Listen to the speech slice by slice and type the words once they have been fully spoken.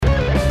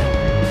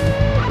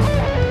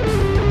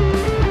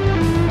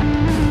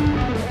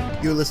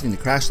listening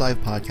to Crash Live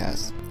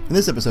Podcast. In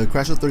this episode,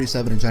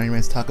 Crash37 and Johnny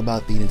Rants talk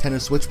about the Nintendo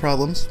Switch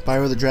problems,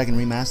 Spyro the Dragon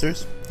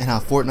remasters, and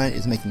how Fortnite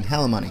is making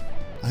hella money.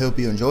 I hope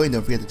you enjoy, and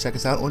don't forget to check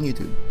us out on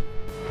YouTube.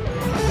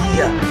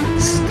 Yeah,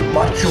 this is the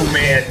Macho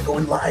Man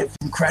going live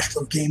from Crash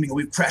Live Gaming.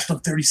 We've Crash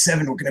Live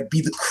 37. We're going to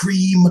be the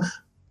cream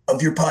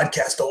of your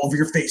podcast all over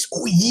your face.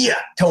 Oh, yeah.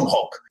 Tell him,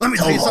 Hulk. Let me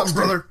tell you something,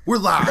 brother. We're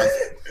live.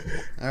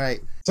 All right.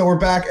 So we're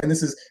back, and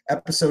this is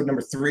episode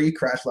number 3,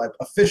 Crash Live.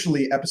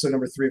 Officially episode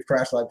number 3 of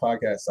Crash Live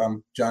Podcast.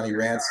 I'm Johnny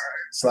Rants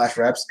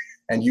 /Reps,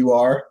 and you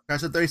are?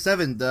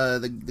 Crash37,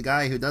 the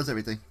guy who does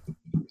everything.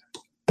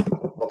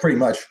 Well, pretty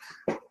much.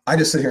 I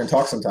just sit here and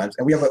talk sometimes,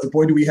 and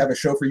do we have a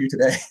show for you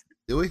today.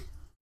 Do we?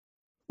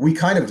 We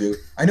kind of do.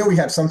 I know we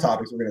have some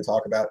topics we're going to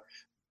talk about.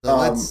 So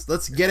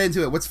let's get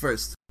into it. What's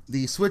first?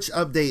 The Switch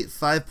Update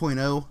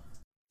 5.0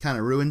 kind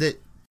of ruined it.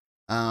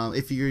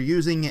 If you're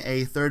using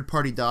a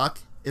third-party dock,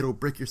 it'll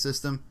brick your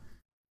system.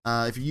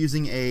 If you're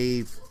using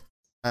a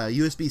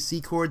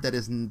USB-C cord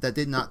that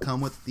did not come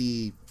with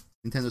the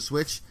Nintendo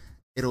Switch,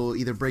 it'll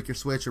either break your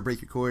Switch or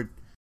break your cord.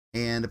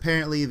 And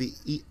apparently the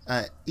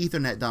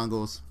Ethernet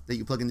dongles that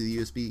you plug into the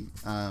USB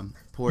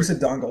port. You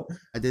said dongle.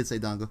 I did say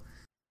dongle.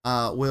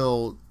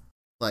 Will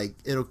I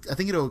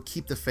think it'll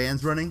keep the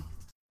fans running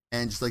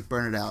and just like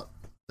burn it out.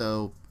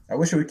 So I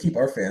wish it would keep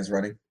our fans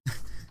running.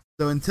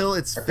 So until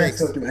it's our fixed,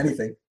 fans don't do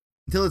anything.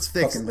 Until it's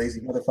fixed, fucking lazy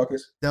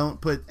motherfuckers.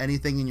 Don't put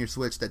anything in your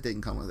Switch that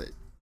didn't come with it.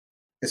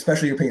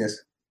 Especially your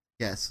penis.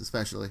 Yes,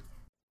 especially.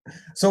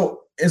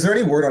 So, is there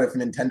any word on if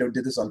Nintendo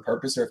did this on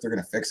purpose or if they're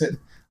going to fix it?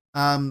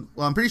 Well,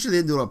 I'm pretty sure they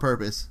didn't do it on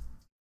purpose.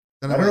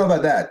 I don't know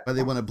about that. But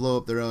they want to blow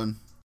up their own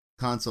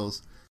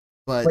consoles.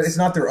 But it's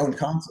not their own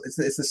console. It's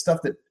the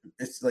stuff that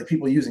it's like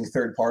people using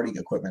third-party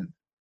equipment.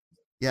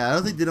 Yeah, I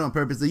don't think they did it on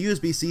purpose. The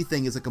USB-C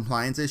thing is a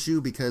compliance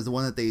issue because the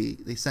one that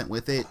they sent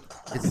with it,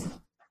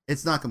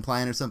 it's not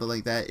compliant or something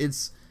like that.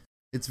 It's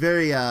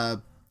very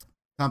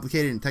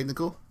complicated and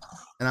technical,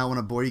 and I don't want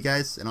to bore you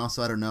guys, and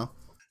also I don't know.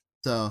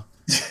 So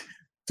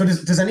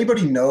does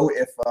anybody know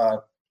if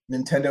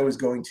Nintendo is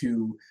going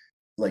to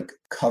like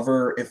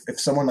cover if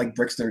someone like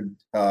bricks their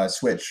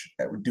Switch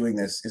doing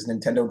this? Is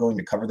Nintendo going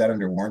to cover that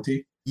under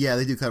warranty? Yeah,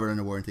 they do cover it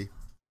under warranty.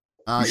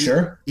 You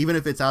sure? Even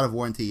if it's out of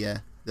warranty,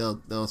 yeah,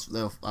 they'll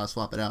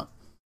swap it out.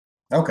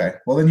 Okay,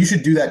 well then you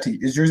should do that.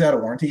 Is yours out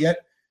of warranty yet?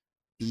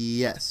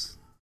 Yes.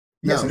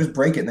 Yeah, no. So just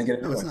break it and then get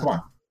a new one. Come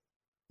on.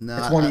 No,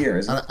 it's 1 year,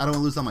 isn't it? I don't want to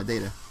lose all my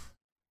data.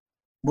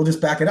 We'll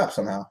just back it up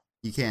somehow.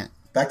 You can't.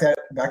 Back that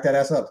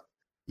ass up.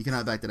 You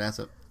cannot back that ass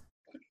up.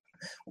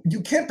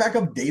 You can't back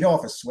up data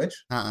off a Switch?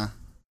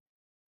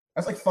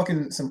 That's like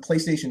fucking some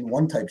PlayStation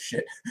 1 type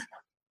shit.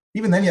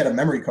 Even then you had a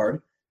memory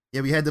card. Yeah,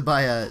 we had to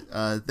buy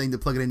a thing to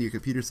plug it into your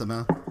computer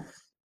somehow.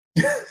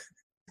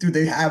 Dude,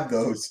 they have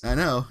those. I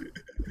know.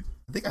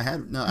 I think I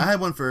had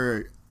one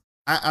for...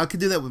 I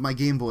could do that with my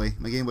Game Boy.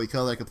 My Game Boy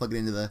Color, I could plug it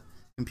into the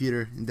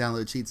computer and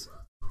download cheats.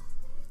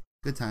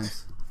 Good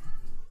times.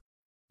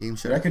 Game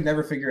Shark. I could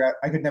never figure out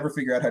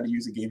how to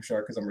use a Game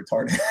Shark because I'm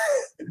retarded.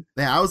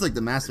 Man, I was like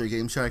the master of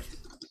Game Shark.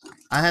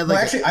 I had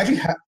like I did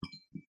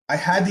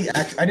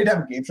have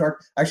a Game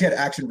Shark. I actually had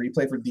Action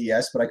Replay for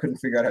DS, but I couldn't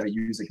figure out how to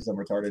use it because I'm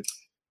retarded.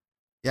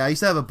 Yeah, I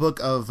used to have a book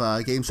of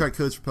Game Shark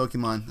codes for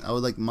Pokemon. I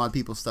would like mod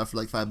people's stuff for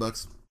like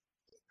 $5.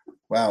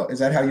 Wow, is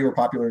that how you were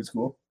popular in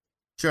school?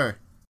 Sure.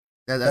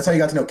 Yeah, that's how you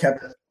got to know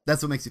Kevin.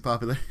 That's what makes you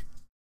popular.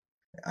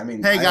 I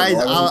mean, hey guys,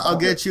 I'll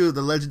get you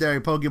the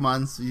legendary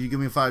Pokemon. So you give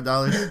me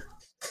 $5.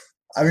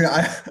 I mean,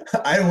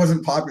 I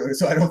wasn't popular,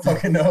 so I don't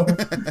fucking know.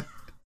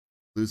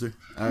 Loser.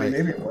 All right.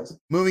 Maybe it was.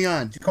 Moving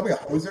on. Did you call me a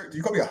hoser? Did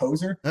you call me a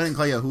hoser? I didn't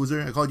call you a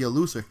hoser. I called you a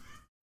loser.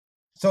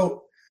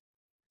 So,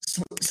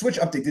 Switch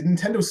update. Did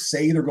Nintendo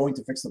say they're going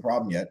to fix the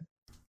problem yet?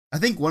 I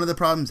think one of the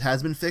problems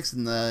has been fixed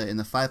in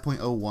the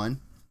 5.01,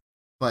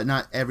 but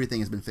not everything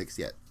has been fixed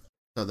yet.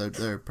 So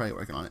they're probably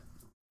working on it.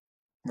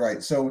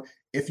 Right. So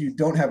if you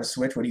don't have a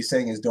Switch, what he's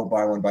saying is don't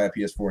buy one. Buy a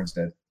PS4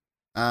 instead.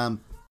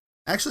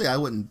 Actually, I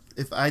wouldn't.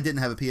 If I did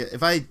not have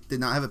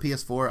a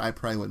PS4, I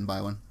probably wouldn't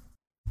buy one.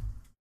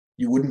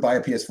 You wouldn't buy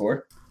a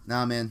PS4?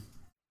 Nah, man.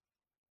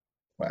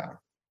 Wow.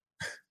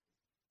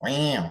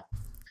 Wow.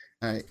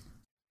 All right.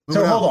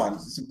 So hold on.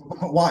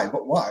 Why?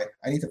 But why?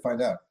 I need to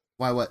find out.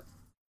 Why what?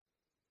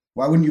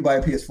 Why wouldn't you buy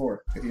a PS4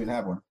 if you didn't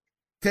have one?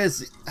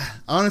 Because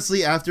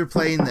honestly, after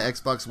playing the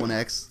Xbox One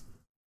X,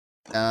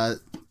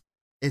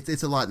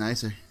 it's a lot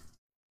nicer.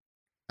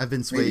 I've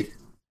been swayed.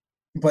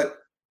 Maybe. But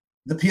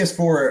the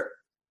PS4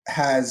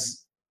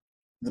 has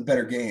the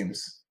better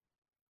games,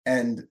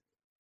 and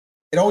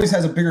it always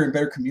has a bigger and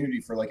better community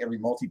for like every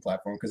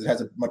multi-platform because it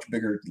has a much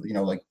bigger,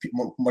 like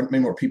many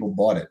more people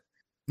bought it.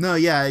 No,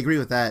 yeah, I agree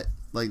with that.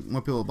 Like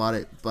more people bought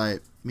it, but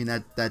I mean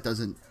that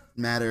doesn't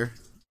matter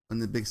in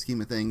the big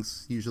scheme of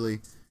things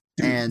usually.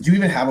 Do you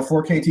even have a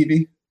 4K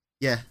TV?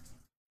 Yeah,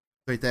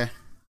 right there.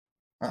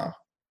 Oh,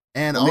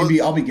 and well,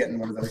 maybe I'll be getting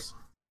one of those.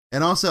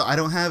 And also, I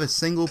don't have a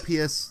single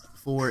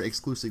PS4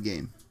 exclusive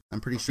game.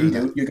 I'm pretty sure. You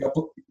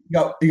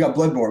got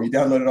Bloodborne. You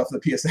downloaded it off the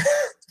PS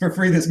for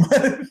free this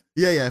month.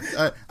 Yeah.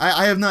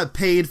 I have not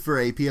paid for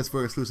a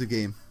PS4 exclusive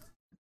game.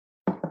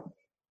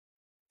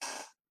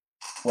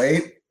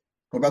 Wait,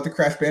 what about the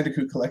Crash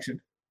Bandicoot collection?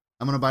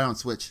 I'm gonna buy it on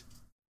Switch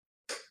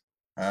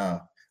Uh,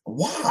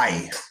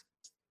 why?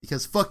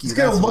 because fuck you. It's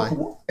gonna That's why.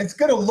 look. It's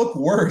gonna look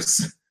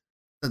worse.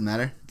 Doesn't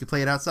matter. You can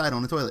play it outside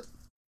on the toilet.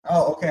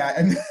 Oh, okay.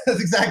 And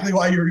that's exactly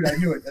why you were. I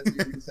knew it. That's what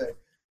you were gonna say,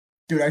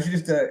 dude. I should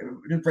just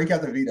break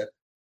out the Vita.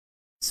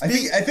 I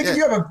think if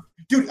you have a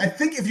dude, I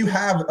think if you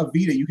have a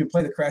Vita, you can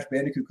play the Crash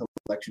Bandicoot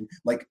collection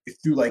like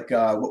through like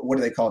what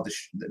do they call it?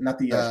 Not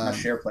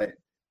share play.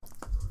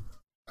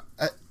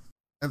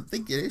 I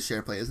think it is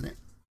share play, isn't it?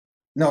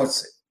 No,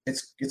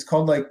 it's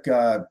called like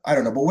I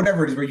don't know, but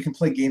whatever it is, where you can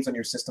play games on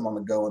your system on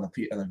the go on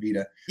the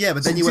Vita. Yeah,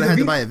 but then you would have had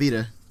to buy a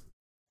Vita.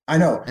 I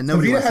know. And the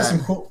nobody Vita wants has that.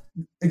 some cool.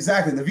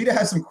 Exactly, the Vita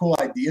has some cool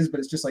ideas, but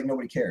it's just like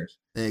nobody cares.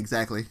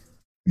 Exactly.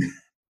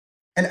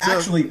 And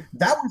actually,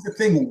 that was the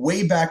thing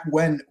way back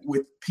when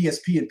with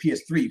PSP and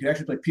PS3. You could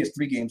actually play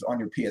PS3 games on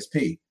your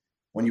PSP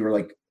when you were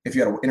like, if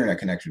you had an internet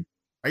connection.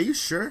 Are you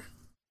sure?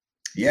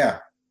 Yeah.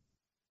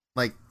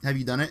 Like, have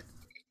you done it?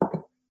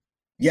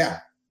 Yeah.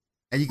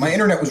 And you My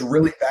internet was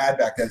really bad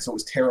back then, so it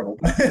was terrible.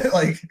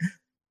 Like,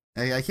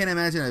 I can't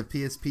imagine a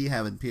PSP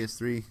having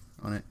PS3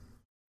 on it.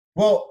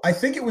 well, I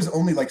think it was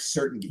only like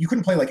certain. You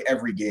couldn't play like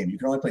every game. You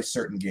could only play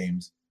certain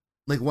games.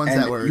 Like ones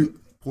And that were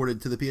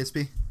ported to the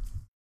PSP?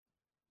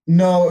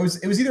 No, it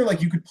was either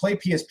like you could play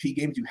PSP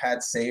games you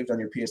had saved on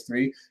your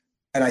PS3,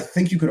 and I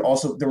think you could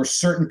also there were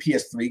certain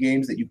PS3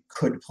 games that you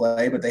could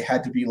play, but they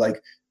had to be like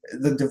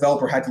the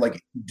developer had to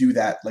like do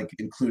that like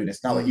included.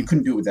 It's not like you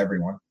couldn't do it with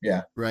everyone.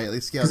 Yeah, Right,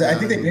 like scale I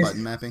down think and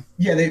button mapping.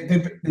 yeah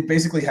they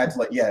basically had to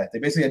like they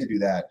basically had to do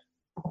that.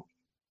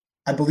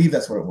 I believe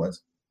that's what it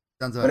was.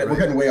 Sounds about But we're right.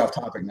 getting way off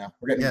topic now.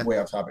 We're getting way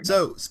off topic.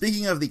 So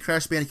speaking of the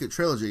Crash Bandicoot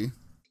trilogy,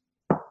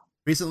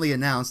 recently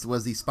announced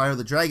was the Spyro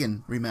the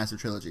Dragon remaster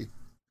trilogy.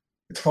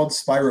 It's called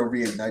Spyro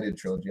Reignited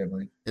trilogy, I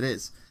believe. It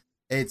is.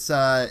 It's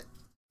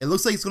it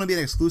looks like it's going to be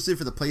an exclusive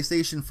for the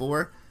PlayStation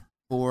 4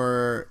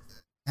 for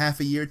half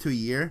a year to a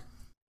year,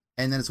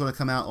 and then it's going to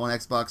come out on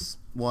Xbox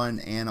One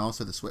and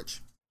also the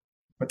Switch.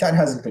 But that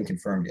hasn't been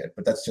confirmed yet.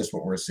 But that's just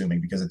what we're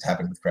assuming because it's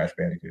happened with Crash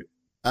Bandicoot.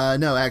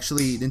 No,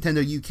 actually,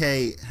 Nintendo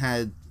UK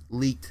had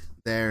leaked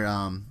their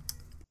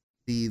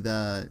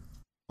the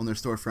on their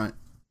storefront,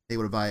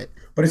 able to buy it.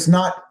 But it's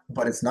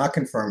not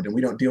confirmed, and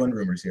we don't deal in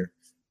rumors here.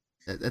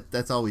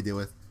 That's all we deal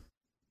with.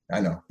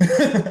 I know.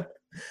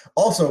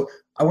 Also,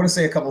 I want to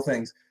say a couple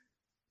things.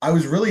 I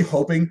was really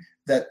hoping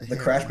that the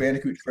Crash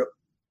Bandicoot Go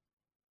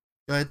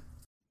ahead.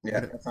 Yeah,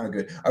 that sounded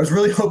good. I was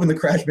really hoping the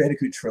Crash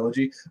Bandicoot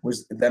trilogy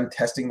was them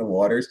testing the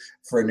waters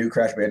for a new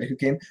Crash Bandicoot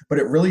game, but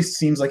it really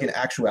seems like in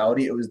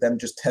actuality it was them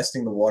just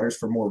testing the waters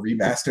for more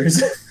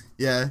remasters.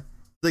 Yeah.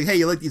 Like, hey,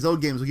 you like these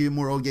old games, we'll give you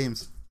more old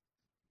games.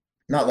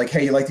 Not like,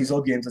 hey, you like these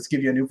old games, let's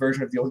give you a new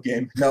version of the old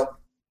game. No,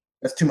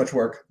 that's too much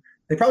work.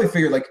 They probably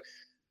figured, like,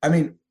 I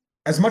mean,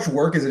 as much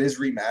work as it is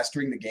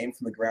remastering the game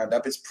from the ground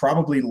up, it's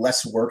probably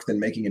less work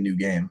than making a new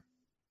game.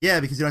 Yeah,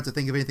 because you don't have to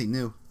think of anything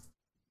new.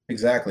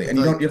 Exactly, and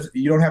like,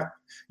 you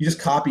just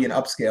copy and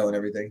upscale and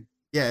everything.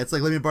 Yeah, it's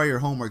like, let me borrow your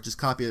homework, just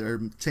copy it or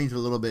change it a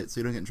little bit so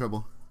you don't get in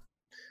trouble.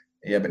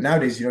 Yeah, but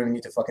nowadays you don't even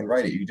need to fucking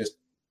write it. You can just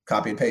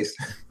copy and paste.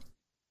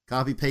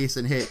 Copy, paste,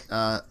 and hit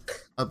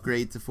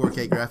upgrade to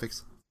 4K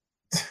graphics.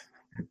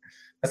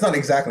 That's not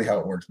exactly how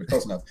it works, but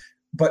close enough.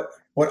 But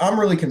what I'm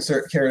really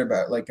caring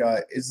about, like,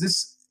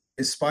 is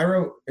the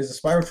Spyro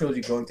trilogy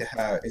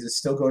is it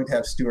still going to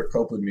have Stuart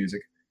Copeland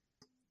music?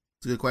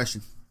 It's a good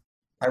question.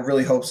 I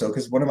really hope so,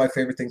 because one of my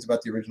favorite things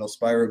about the original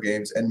Spyro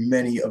games, and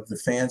many of the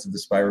fans of the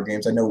Spyro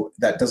games, I know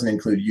that doesn't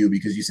include you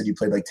because you said you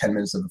played like 10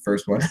 minutes of the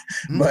first one,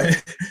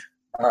 but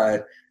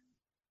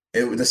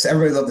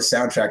everybody loved the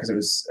soundtrack because it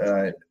was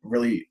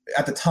really,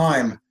 at the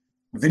time,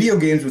 video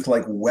games with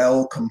like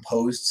well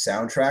composed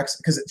soundtracks,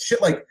 because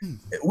shit like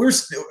we were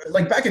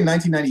like back in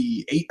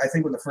 1998, I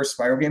think, when the first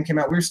Spyro game came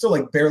out, we were still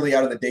like barely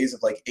out of the days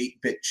of like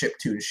 8-bit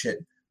chiptune shit,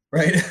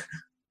 right?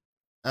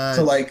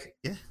 So like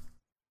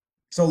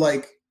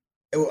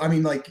I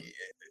mean, like,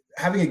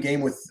 having a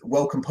game with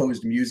well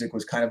composed music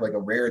was kind of like a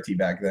rarity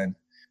back then.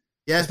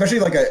 Yeah, especially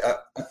like a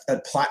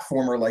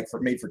platformer like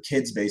made for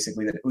kids,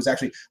 basically, that it was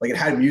actually like it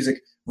had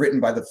music written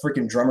by the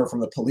freaking drummer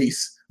from the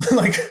Police.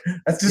 Like,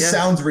 that just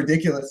sounds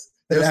ridiculous.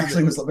 That it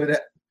actually was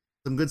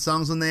some good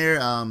songs on there.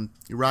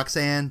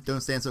 Roxanne, Don't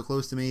Stand So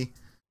Close to Me.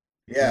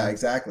 Yeah,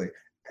 exactly.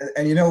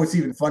 And you know what's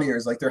even funnier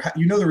is like there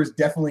was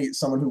definitely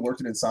someone who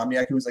worked at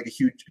Insomniac who was like a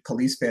huge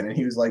Police fan, and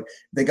he was like,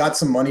 they got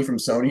some money from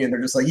Sony and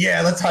they're just like,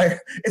 yeah, let's hire.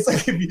 It's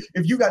like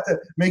if you got to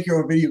make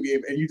your own video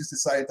game and you just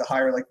decided to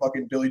hire like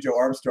fucking Billy Joe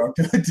Armstrong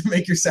to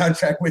make your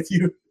soundtrack with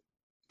you,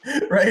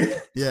 right?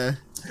 Yeah.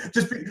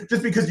 Just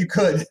because you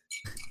could.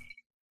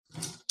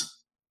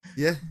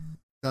 Yeah,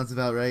 sounds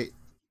about right.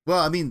 Well,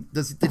 I mean,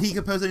 did he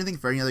compose anything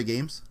for any other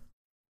games?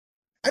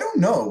 I don't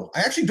know. I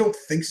actually don't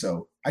think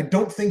so. I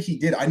don't think he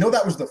did. I know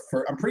that was the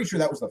first. I'm pretty sure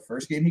that was the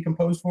first game he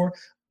composed for,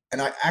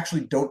 and I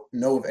actually don't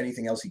know of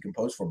anything else he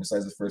composed for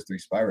besides the first 3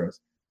 Spyros.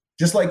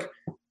 Just like,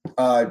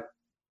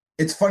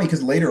 it's funny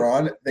because later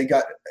on they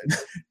got.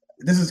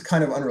 This is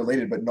kind of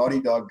unrelated, but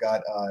Naughty Dog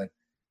got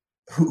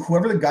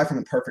whoever the guy from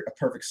A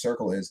Perfect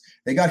Circle is,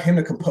 they got him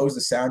to compose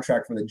the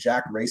soundtrack for the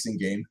Jack racing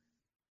game.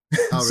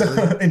 Oh, So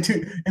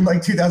really? in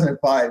like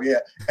 2005, yeah,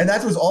 and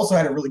that was also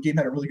had a really good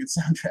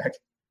soundtrack.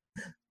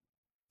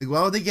 Like,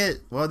 why would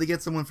they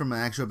get someone from an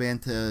actual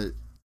band to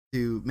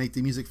make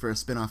the music for a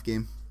spin-off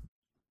game?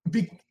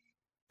 Be,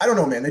 I don't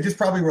know, man. They just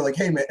probably were like,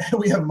 "Hey, man,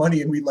 we have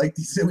money and we like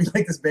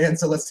this band,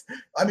 so let's."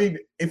 I mean,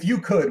 if you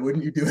could,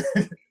 wouldn't you do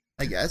it?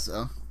 I guess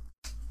so.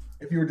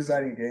 If you were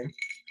designing a game,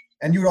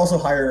 and you would also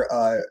hire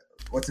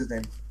what's his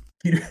name,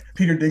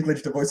 Peter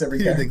Dinklage to voice every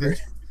Peter character.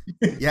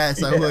 Dinklage.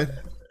 Yes, I would.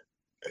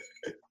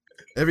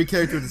 Every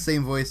character with the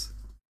same voice.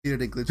 Peter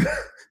Dinklage.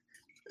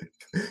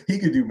 He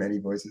could do many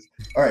voices.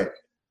 All right.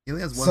 He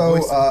only has one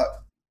voice.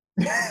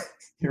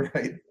 You're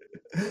right.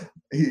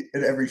 In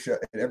every show,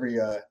 in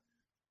everything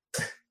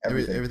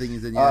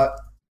he's in. Yeah.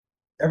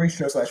 Every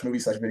show / movie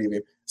 / video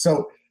game.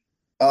 So,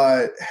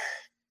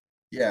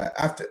 yeah.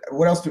 After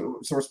what else?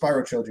 So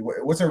Spyro Trilogy.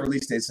 What's our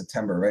release date?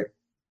 September, right?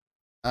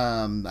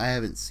 I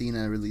haven't seen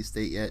a release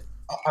date yet.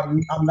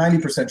 I'm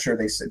 90% sure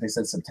they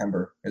said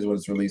September is what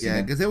it's releasing.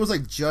 Yeah, because it was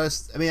like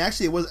just. I mean,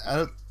 actually, it was.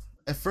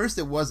 At first,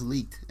 it was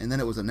leaked, and then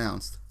it was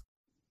announced.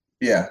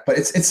 Yeah, but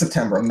it's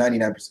September. I'm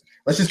 99%.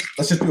 Let's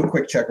just do a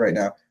quick check right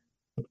now.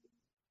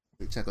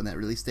 Quick check on that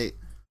release date.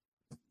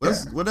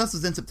 What else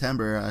is in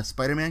September?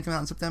 Spider-Man come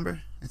out in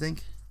September, I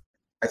think.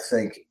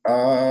 Okay.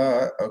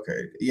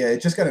 Yeah,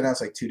 it just got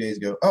announced like 2 days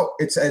ago. Oh,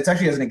 it's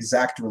actually has an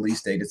exact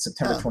release date. It's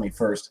September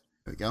 21st.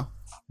 There we go.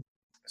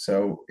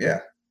 So yeah,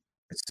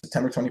 it's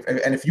September 20th.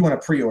 And if you want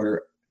to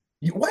pre-order,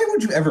 why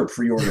would you ever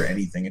pre-order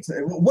anything? It's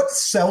what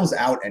sells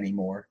out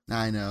anymore.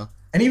 I know.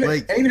 And even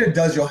if it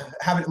does, you'll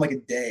have it in like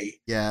a day.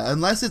 Yeah,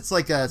 unless it's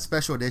like a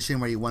special edition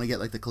where you want to get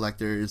like the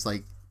collector's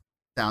like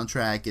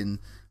soundtrack and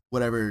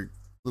whatever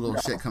little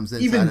shit comes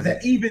in. Even then,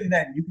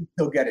 you can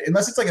still get it,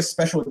 unless it's like a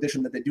special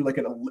edition that they do like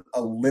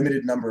a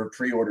limited number of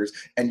pre-orders,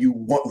 and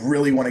you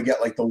really want to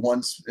get like the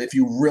ones if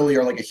you really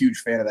are like a huge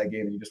fan of that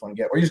game and you just want to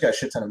get, or you just got a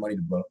shit ton of money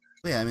to blow.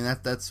 Yeah, I mean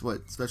that's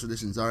what special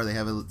editions are. They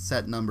have a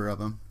set number of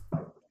them.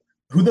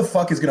 Who the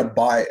fuck is gonna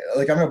buy?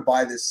 Like, I'm gonna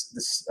buy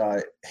this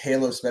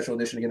Halo special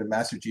edition to get a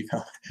Master Chief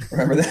helmet.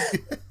 Remember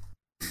that?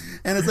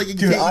 And it's like you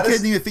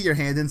couldn't even fit your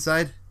hand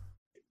inside.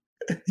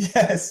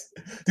 Yes,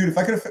 dude. If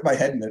I could have fit my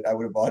head in it, I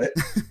would have bought it.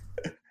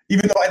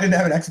 Even though I didn't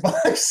have an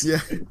Xbox.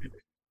 Yeah.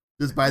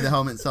 Just buy the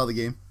helmet and sell the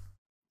game.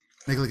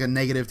 Make like a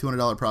negative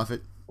 $200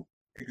 profit.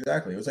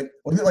 Exactly. It was like,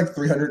 wasn't it like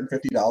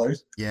 $350?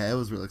 Yeah, it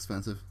was real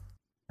expensive.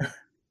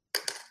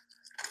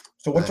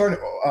 So what's our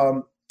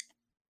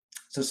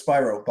so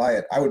Spyro, buy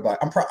it. I would buy.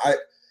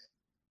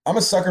 I'm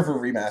a sucker for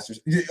remasters.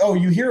 Oh,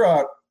 you hear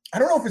I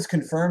don't know if it's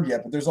confirmed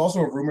yet, but there's also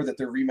a rumor that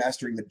they're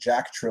remastering the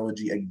Jack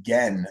trilogy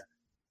again,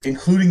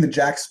 including the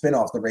Jack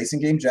spin-off, the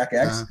racing game Jack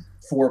X,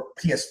 for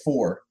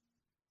PS4.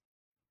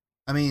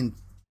 I mean,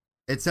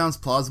 it sounds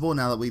plausible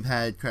now that we've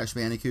had Crash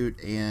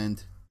Bandicoot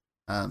and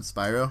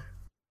Spyro.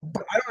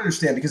 But I don't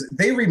understand because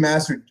they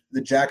remastered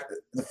the Jack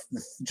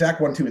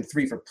 1, 2, and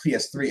 3 for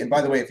PS3. And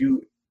by the way,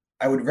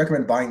 I would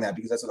recommend buying that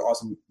because that's an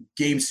awesome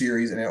game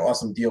series and an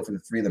awesome deal for the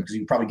three of them because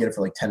you can probably get it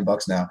for like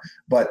 $10 now.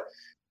 But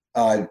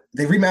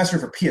they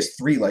remastered for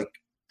PS3 like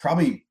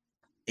probably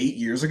 8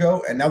 years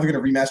ago, and now they're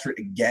going to remaster it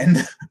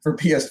again for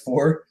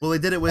PS4. Well, they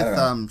did it with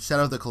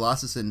Shadow of the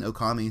Colossus and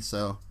Okami,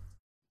 so.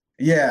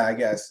 Yeah, I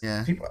guess.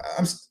 Yeah.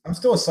 I'm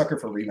still a sucker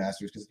for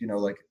remasters because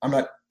like I'm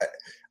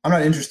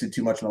not interested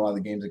too much in a lot of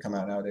the games that come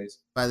out nowadays.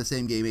 Buy the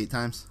same game 8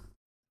 times.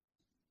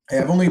 Hey,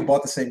 I've only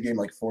bought the same game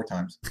like 4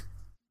 times.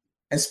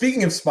 And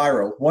speaking of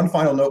Spyro, one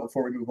final note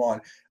before we move on.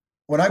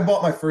 When I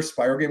bought my first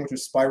Spyro game, which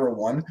was Spyro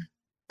 1,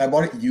 I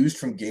bought it used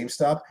from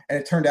GameStop, and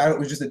it turned out it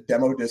was just a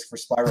demo disc for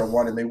Spyro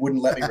 1, and they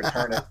wouldn't let me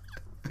return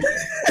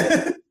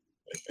it.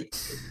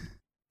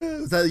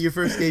 Was that your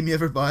first game you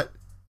ever bought?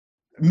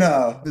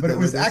 No, but it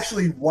was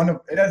actually one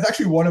of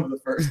the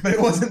first, but it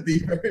wasn't the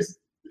first.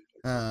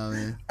 Oh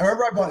man. I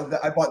remember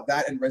I bought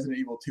that and Resident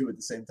Evil 2 at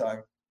the same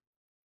time.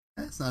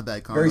 That's not a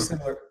bad combo.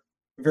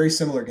 Very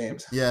similar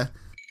games. Yeah.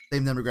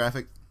 Same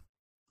demographic.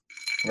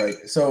 Right.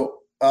 So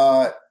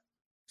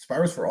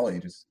Spyro's for all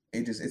ages.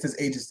 It says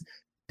ages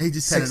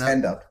 10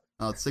 and up.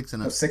 Oh, it's 6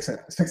 and up. No, 6 and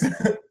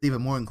up.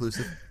 Even more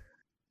inclusive.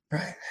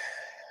 Right.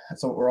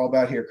 That's what we're all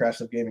about here, Crash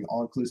Live Gaming,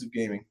 all inclusive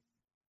gaming.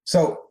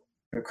 So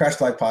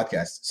Crash Live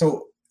podcast.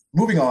 So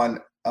moving on,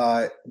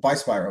 by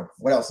Spyro.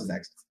 What else is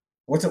next?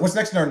 What's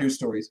next in our news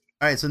stories?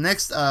 All right, so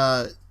next,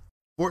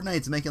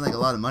 Fortnite's making like a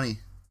lot of money.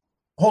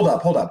 Hold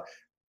up.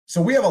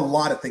 So we have a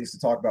lot of things to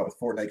talk about with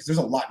Fortnite because there's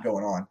a lot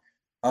going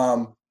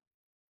on.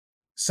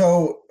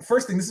 So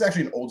first thing, this is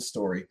actually an old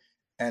story,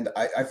 and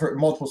I've heard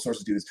multiple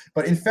sources do this.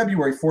 But in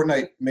February,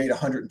 Fortnite made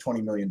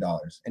 $120 million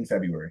in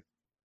February.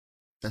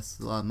 That's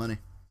a lot of money.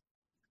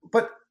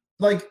 But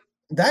like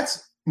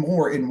that's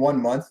more in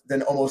 1 month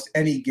than almost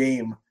any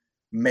game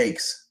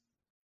makes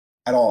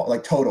at all,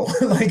 like total.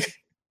 Like,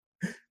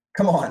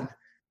 come on.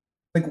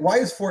 Like, why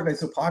is Fortnite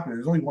so popular?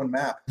 There's only one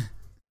map.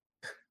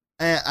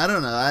 I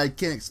don't know. I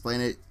can't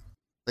explain it.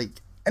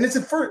 Like, and it's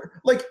and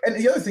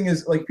the other thing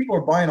is, like, people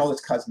are buying all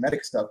this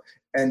cosmetic stuff.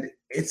 and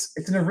it's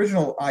an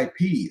original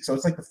IP, so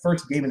it's like the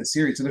first game in the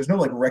series. So there's no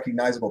like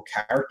recognizable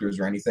characters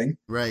or anything.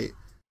 Right.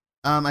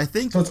 I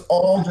think So it's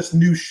all just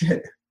new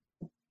shit.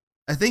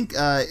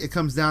 it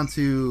comes down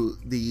to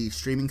the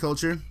streaming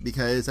culture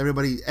because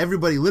literally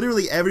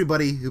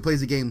everybody who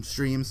plays the game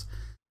streams,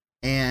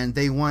 and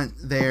they want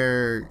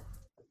their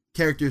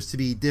characters to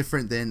be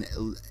different than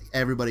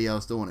everybody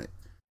else doing it.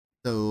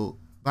 So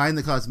buying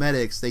the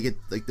cosmetics, they get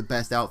like the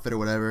best outfit or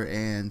whatever,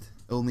 and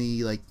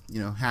only like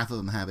half of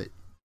them have it.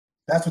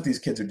 That's what these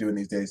kids are doing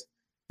these days.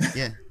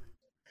 Yeah,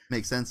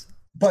 makes sense.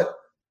 But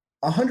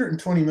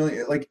 120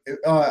 million, like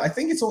I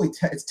think it's only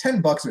it's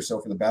 $10 or so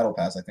for the battle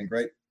pass. I think,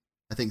 right?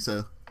 I think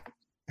so.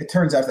 It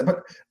turns out that,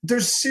 but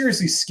there's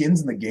seriously skins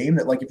in the game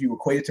that, like, if you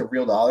equate it to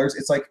real dollars,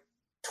 it's like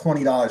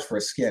 $20 for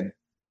a skin.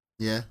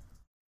 Yeah.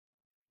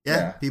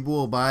 Yeah. People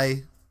will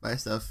buy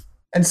stuff.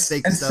 And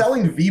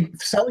selling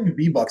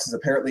V-Bucks is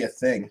apparently a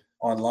thing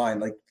online.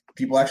 Like,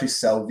 people actually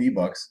sell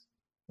V-Bucks,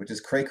 which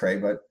is cray-cray,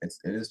 but it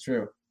is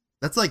true.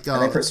 That's like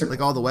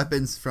all the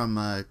weapons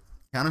from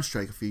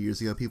Counter-Strike a few years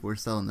ago. People were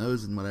selling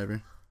those and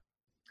whatever.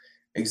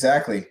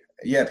 Exactly.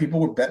 Yeah, people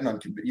were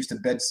used to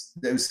bet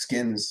those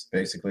skins,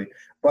 basically.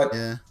 But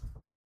yeah.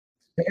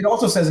 It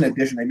also says in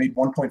addition, they made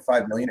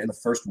 1.5 million in the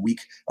first week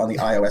on the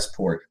iOS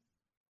port.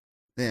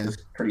 Yeah. It's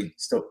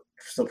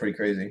still pretty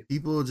crazy.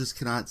 People just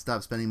cannot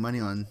stop spending money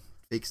on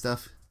fake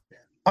stuff.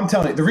 I'm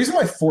telling you, the reason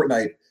why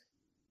Fortnite,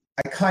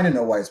 I kind of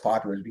know why it's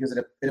popular, is because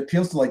it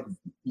appeals to like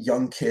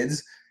young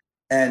kids,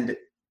 and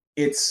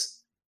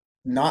it's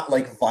not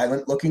like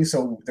violent looking,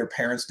 so their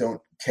parents don't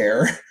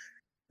care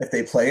if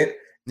they play it.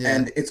 Yeah.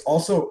 And it's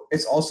also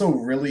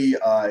really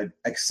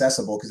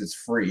accessible because it's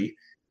free,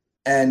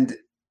 and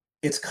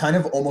it's kind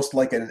of almost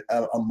like a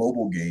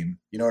mobile game.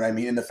 You know what I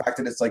mean? And the fact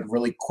that it's like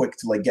really quick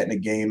to like get in a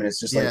game, and it's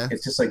just like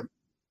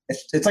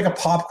it's like a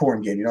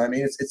popcorn game. You know what I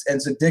mean?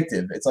 It's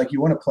addictive. It's like you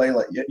want to play,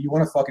 like you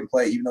want to fucking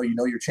play, even though you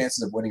know your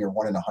chances of winning are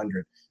 1 in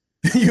 100.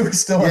 You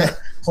still want to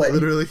play.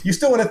 Literally, you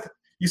still want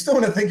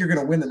to think you're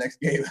gonna win the next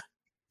game.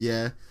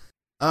 Yeah,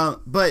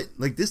 but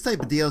like this type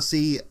of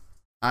DLC,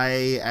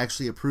 I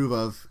actually approve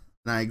of.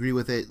 And I agree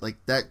with it. Like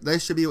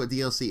that should be what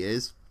DLC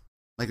is.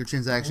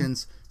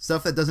 Microtransactions,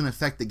 stuff that doesn't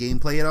affect the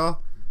gameplay at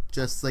all.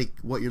 Just like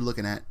what you're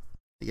looking at,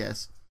 I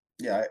guess.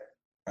 Yeah,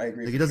 I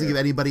agree. Like it doesn't give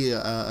anybody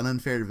an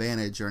unfair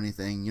advantage or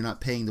anything. You're not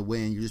paying to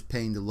win. You're just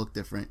paying to look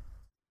different.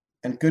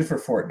 And good for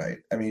Fortnite.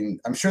 I mean,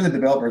 I'm sure the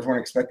developers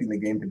weren't expecting the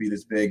game to be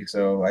this big,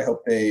 so I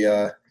hope they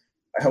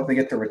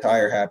get to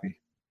retire happy.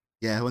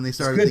 Yeah, when they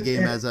started the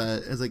game as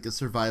like a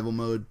survival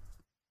mode.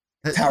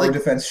 Tower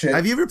defense shit.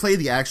 Have you ever played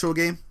the actual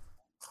game?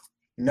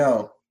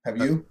 No. Have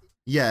you?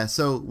 Yeah,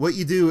 so what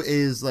you do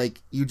is like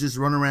you just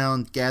run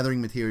around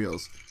gathering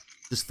materials,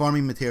 just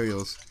farming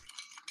materials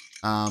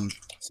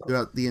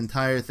throughout the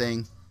entire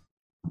thing,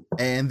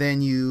 and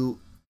then you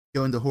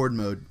go into horde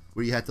mode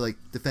where you have to like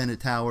defend a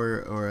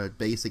tower or a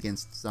base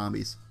against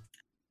zombies.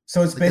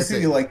 So it's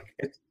basically like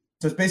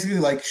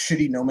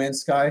shitty No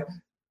Man's Sky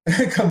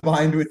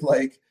combined with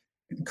like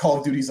Call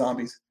of Duty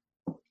Zombies.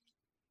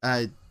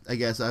 I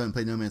guess I haven't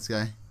played No Man's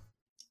Sky.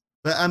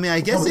 But I mean, I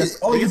guess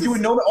all you do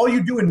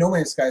in No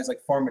Man's Sky is like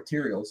farm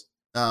materials.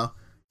 Oh,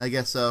 I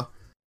guess so.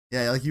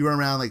 Yeah, like you run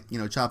around like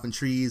chopping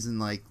trees and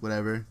like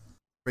whatever,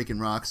 breaking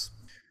rocks.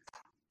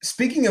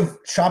 Speaking of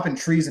chopping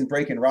trees and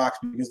breaking rocks,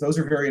 because those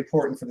are very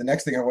important for the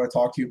next thing I want to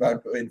talk to you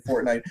about in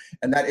Fortnite,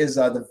 and that is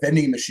the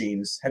vending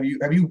machines. Have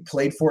you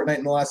played Fortnite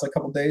in the last like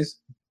couple of days?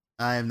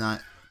 I have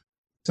not.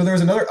 So there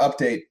was another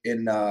update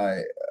in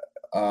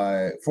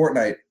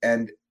Fortnite,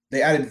 and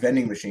they added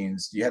vending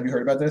machines. Have you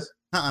heard about this?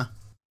 What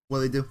do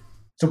they do?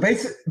 So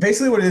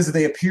basically what it is,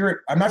 they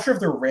appear, I'm not sure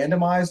if they're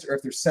randomized or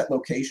if they're set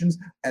locations,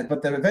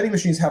 but the vending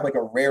machines have like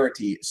a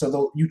rarity.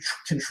 So you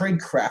can trade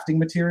crafting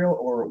material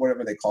or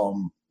whatever they call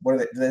them. What are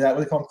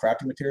they call them?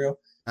 Crafting material?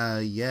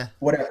 Yeah.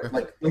 Whatever,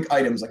 like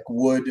items like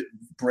wood,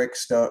 brick,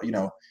 stone,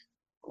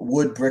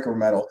 wood, brick, or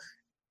metal.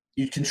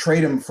 You can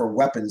trade them for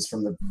weapons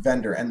from the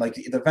vendor, and like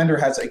the vendor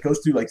it goes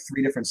through like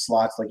 3 different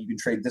slots. Like you can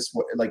trade this,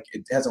 like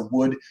it has a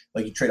wood,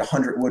 like you trade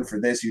 100 wood for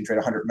this, you can trade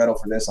 100 metal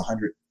for this,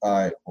 100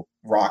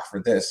 rock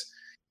for this.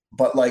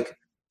 But like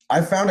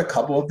I found a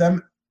couple of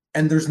them,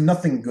 and there's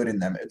nothing good in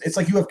them. It's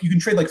like you can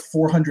trade like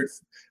 400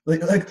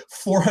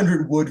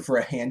 wood for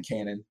a hand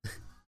cannon.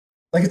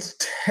 Like it's a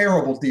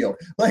terrible deal.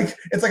 Like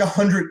it's like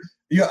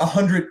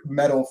 100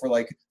 metal for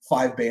like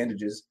 5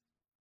 bandages.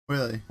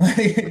 Really?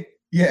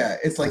 Yeah,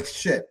 it's like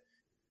shit.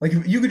 Like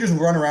you could just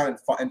run around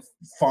and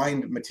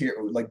find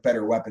material like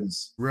better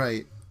weapons.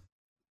 Right.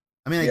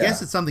 I mean, I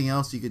guess it's something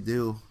else you could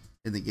do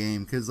in the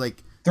game because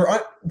like they're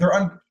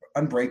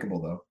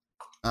unbreakable though.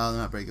 Oh,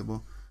 they're not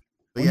breakable.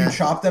 But when you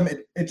chop them,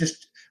 it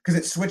just because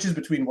it switches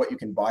between what you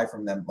can buy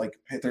from them. Like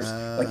there's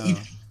like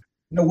each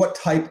what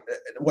type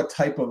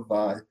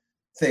of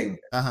thing,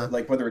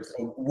 like whether it's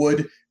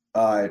wood,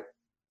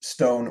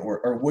 stone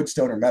or wood,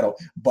 stone or metal,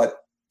 but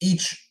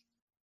each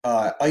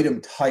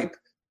item type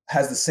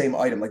has the same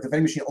item. Like the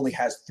vending machine only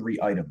has 3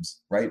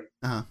 items, right?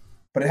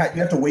 But you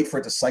have to wait for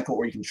it to cycle,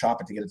 or you can chop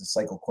it to get it to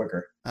cycle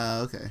quicker.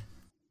 Okay.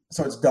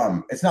 So it's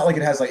dumb. It's not like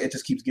it has like it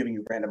just keeps giving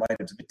you random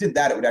items. If it did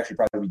that, it would actually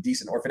probably be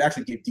decent. Or if it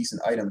actually gave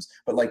decent items,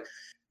 but like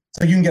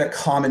so you can get a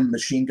common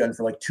machine gun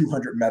for like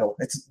 200 metal.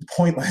 It's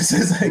pointless.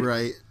 It's like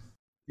Right.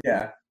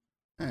 yeah.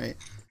 All right.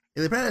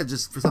 Yeah, they probably had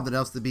just for something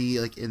else to be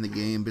like in the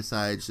game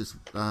besides just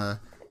like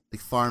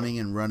farming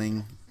and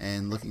running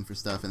and looking for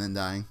stuff and then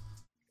dying.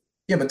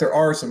 Yeah, but there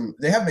are some.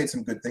 They have made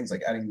some good things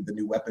like adding the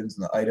new weapons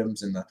and the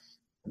items and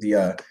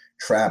the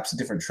traps,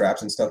 different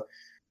traps and stuff.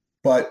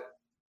 But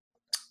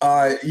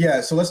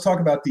yeah, so let's talk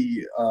about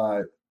the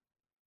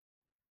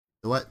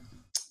The what?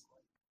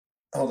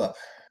 hold up.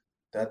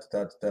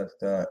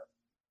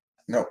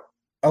 No.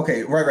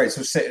 Okay, right.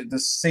 So the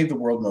save the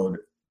world mode,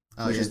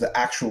 which is the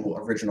actual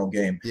original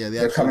game. Yeah,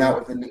 they're coming out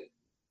with the new,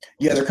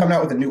 they're coming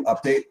out with a new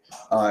update.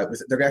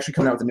 They're actually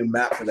coming out with a new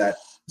map for that.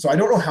 So I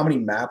don't know how many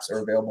maps are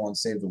available on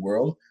Save the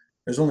World.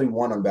 There's only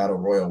one on Battle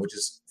Royale, which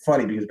is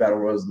funny because Battle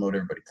Royale is the mode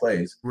everybody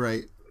plays.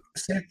 Right.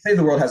 Save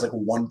the World has like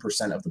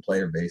 1% of the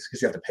player base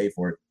because you have to pay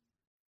for it.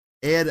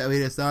 And I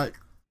mean, it's not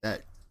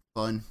that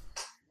fun.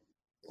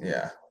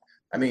 Yeah,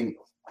 I mean,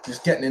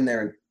 just getting in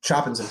there and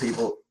chopping some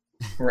people,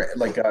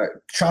 like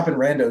chopping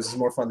randos is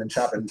more fun than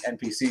chopping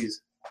NPCs.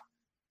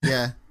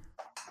 Yeah.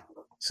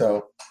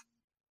 So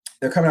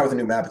they're coming out with a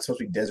new map. It's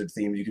supposed to be desert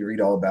themed. You can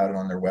read all about it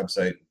on their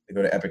website. They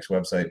go to Epic's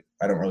website.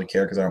 I don't really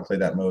care because I don't play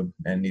that mode,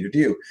 and neither do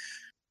you.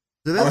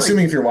 So I'm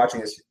assuming if you're watching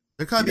this,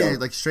 they're copying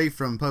like straight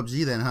from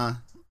PUBG, then, huh?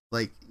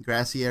 Like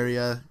grassy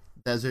area,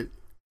 desert.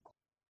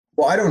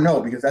 Well, I don't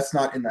know because that's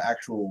not in the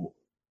actual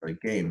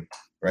like game,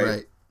 right?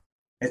 Right.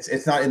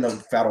 It's not in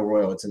the Battle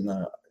Royale. It's in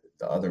the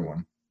other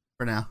one.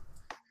 For now.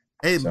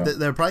 Hey, So.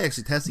 They're probably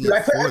actually testing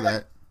it for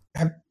that.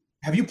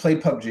 Have you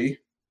played PUBG?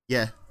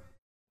 Yeah.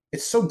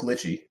 It's so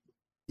glitchy.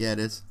 Yeah, it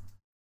is.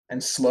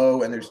 And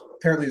slow, and there's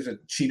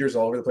cheaters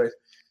all over the place.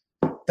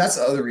 That's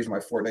the other reason why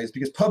Fortnite is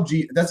because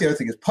PUBG. That's the other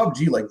thing is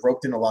PUBG like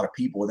roped in a lot of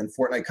people, and then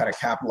Fortnite kind of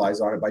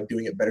capitalized on it by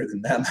doing it better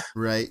than them.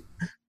 Right.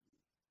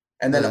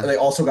 And then they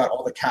also got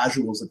all the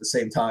casuals at the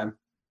same time.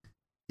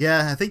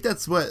 Yeah, I think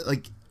that's what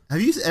like. Have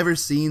you ever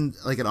seen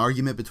like an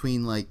argument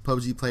between like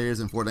PUBG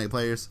players and Fortnite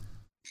players?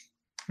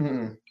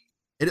 Mm-mm.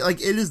 It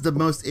is the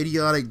most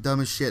idiotic,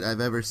 dumbest shit I've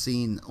ever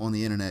seen on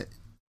the internet.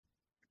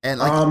 And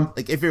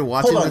like if you're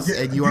watching this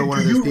and you are one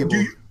of those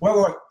people,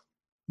 wait.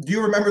 Do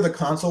you remember the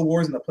console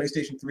wars in the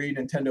PlayStation 3,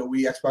 Nintendo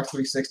Wii, Xbox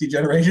 360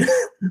 generation?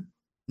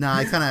 Nah,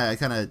 I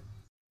kind of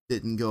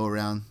didn't go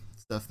around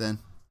stuff then.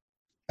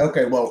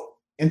 Okay, well,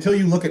 until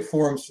you look at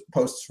forums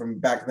posts from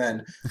back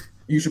then,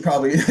 you should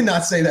probably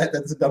not say that.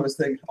 That's the dumbest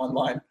thing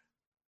online.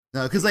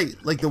 No, because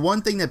like the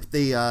one thing that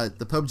the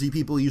PUBG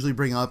people usually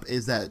bring up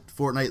is that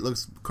Fortnite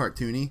looks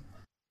cartoony,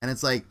 and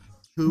it's like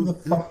who the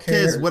fuck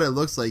cares cares what it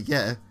looks like?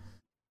 Yeah.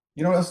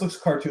 You know what else looks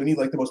cartoony?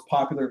 Like the most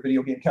popular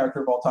video game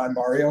character of all time,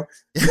 Mario.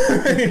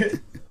 And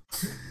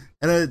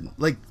then,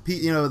 like,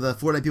 you know, the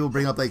Fortnite people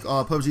bring up like,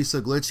 oh, PUBG's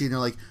so glitchy, and they're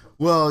like,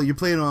 well, you're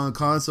playing on a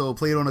console,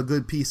 play it on a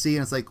good PC,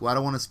 and it's like, well, I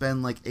don't want to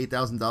spend like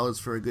 $8,000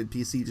 for a good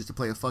PC just to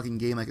play a fucking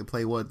game. I could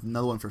play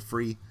another one for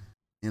free,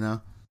 you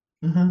know,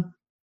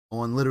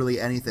 on literally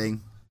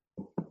anything.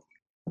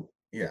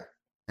 Yeah,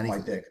 anything.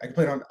 My dick. I can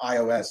play it on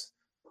iOS.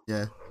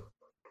 Yeah,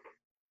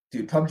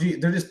 dude,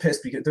 PUBG. They're just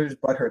pissed because they're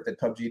just butthurt that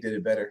PUBG did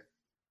it better.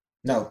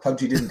 No,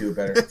 PUBG didn't do it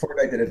better.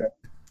 Fortnite did it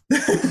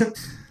better.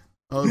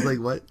 I was like,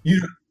 what? You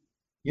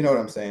know what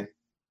I'm saying?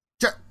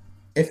 Sure.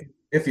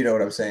 If you know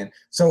what I'm saying.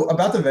 So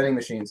about the vending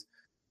machines,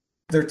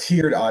 they're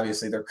tiered.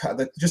 Obviously, they're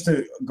just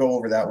to go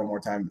over that one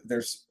more time.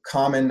 There's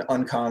common,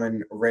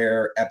 uncommon,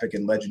 rare, epic,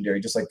 and legendary.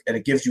 Just like, and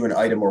it gives you an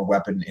item or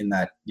weapon in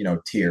that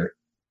tier,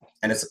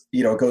 and it's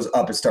it goes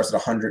up. It starts at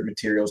 100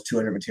 materials,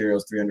 200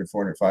 materials, 300,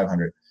 400,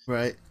 500,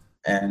 right,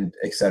 and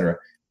etc.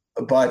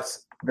 But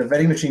the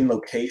vending machine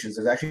locations,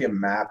 there's actually a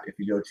map if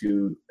you go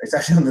to. It's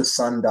actually on the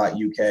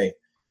sun.uk.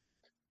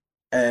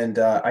 And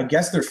I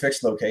guess they're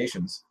fixed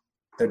locations.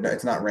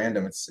 It's not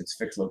random. It's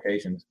fixed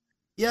locations.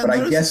 Yeah, but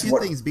I guess a few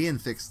things being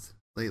fixed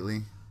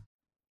lately.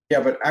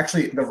 Yeah, but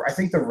actually, I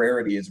think the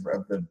rarity of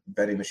the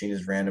vending machine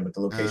is random, but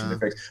the locations are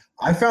fixed.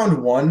 I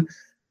found one.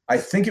 I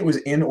think it was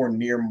in or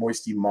near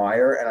Moisty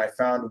Mire, and I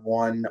found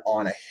one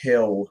on a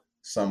hill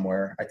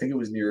somewhere. I think it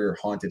was near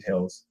Haunted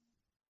Hills.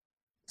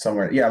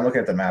 Somewhere. Yeah, I'm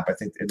looking at the map. I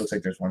think it looks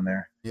like there's one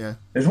there. Yeah.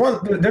 There's one.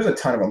 There's a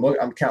ton of them. Look,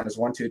 I'm counting. There's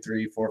 1, 2,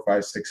 3, 4,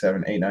 5, 6,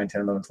 7, 8, 9,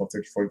 10, 11, 12,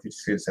 13, 14, 15,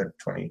 16, 17,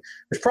 20.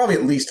 There's probably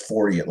at least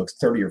 40. It looks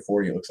 30 or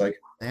 40. It looks like.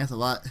 That's a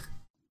lot.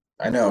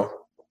 I know.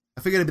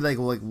 I figured it'd be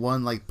like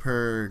one like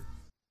per,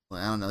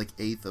 I don't know, like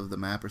eighth of the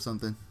map or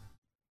something.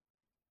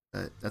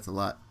 But that's a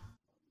lot.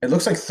 It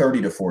looks like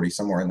 30 to 40,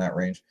 somewhere in that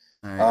range.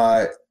 All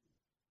right.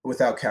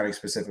 Without counting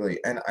specifically,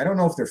 and I don't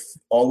know if they're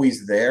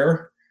always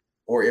there.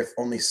 Or if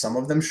only some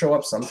of them show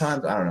up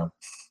sometimes. I don't know.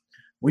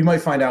 We might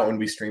find out when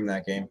we stream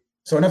that game.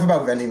 So enough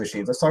about vending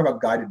machines. Let's talk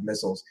about guided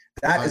missiles.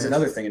 That is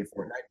another thing in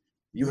Fortnite.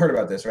 You heard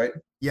about this, right?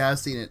 Yeah, I've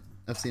seen it.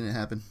 I've seen it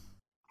happen.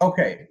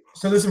 Okay.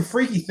 So there's some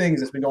freaky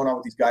things that's been going on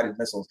with these guided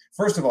missiles.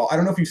 First of all, I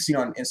don't know if you've seen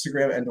on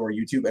Instagram and or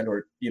YouTube and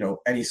or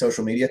any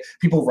social media,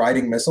 people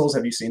riding missiles.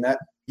 Have you seen that?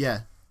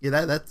 Yeah.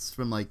 Yeah, that's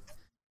from like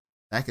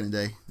back in the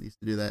day. They used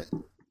to do that.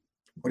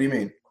 What do you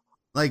mean?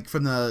 Like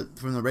from the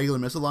regular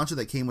missile launcher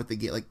that came with the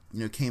game, like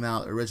came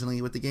out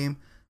originally with the game.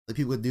 Like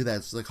people would do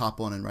that, just like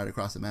hop on and ride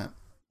across the map.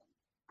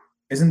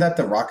 Isn't that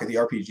the Rocket the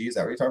RPG? Is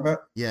that what you're talking about?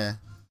 Yeah,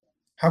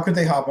 How could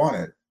they hop on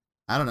it?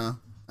 I don't know.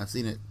 I've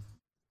seen it.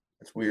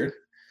 It's weird.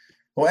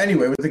 Well,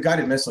 anyway, with the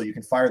guided missile, you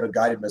can fire the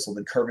guided missile,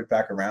 then curve it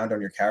back around on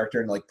your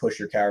character and like push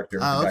your character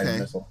with the Oh, guided okay.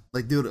 missile.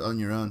 Like do it on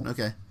your own.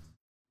 Okay.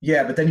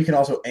 Yeah, but then you can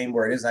also aim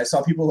where it is. And I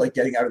saw people like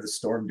getting out of the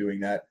storm doing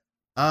that.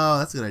 Oh,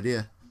 that's a good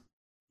idea.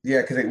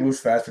 Yeah, because it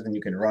moves faster than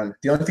you can run.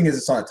 The only thing is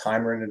it's on a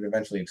timer and it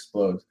eventually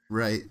explodes.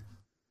 Right.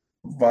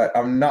 But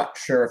I'm not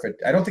sure if it.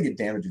 I don't think it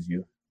damages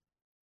you.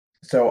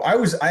 So I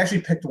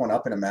actually picked one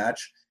up in a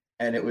match,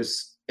 and it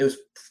was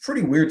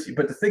pretty weird.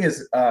 But the thing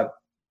is,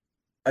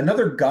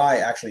 another guy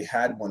actually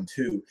had one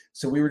too.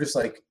 So we were just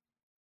like,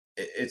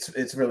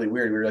 it's really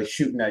weird. We were like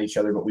shooting at each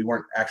other, but we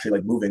weren't actually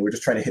like moving. We are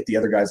just trying to hit the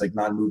other guy's like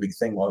non-moving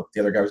thing while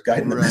the other guy was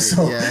guiding the Right.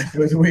 missile. Yeah. It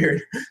was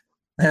weird.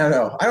 I don't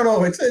know. I don't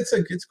know.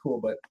 It's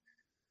cool, but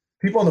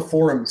people on the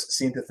forums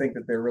seem to think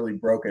that they're really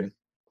broken.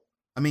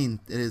 I mean,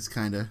 it is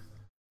kind of,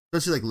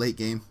 especially like late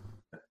game.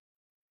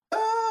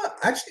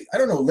 Actually, I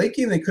don't know. Late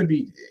game, they could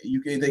be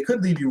they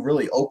could leave you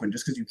really open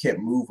just because you can't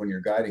move when you're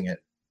guiding it.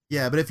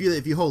 Yeah, but if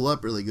you hold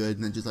up really good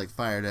and then just like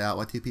fired it out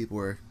while two people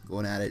were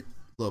going at it,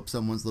 blow up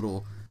someone's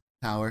little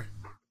tower.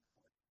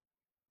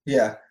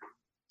 Yeah,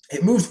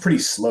 it moves pretty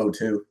slow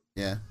too.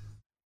 Yeah,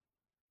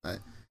 but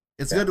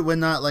it's Yeah. good when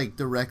not like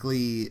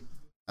directly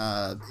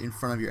in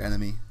front of your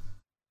enemy.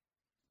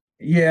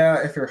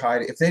 Yeah, if you're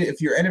hiding,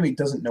 if your enemy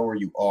doesn't know where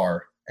you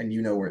are and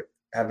you know where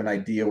have an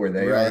idea where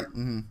they Right. are.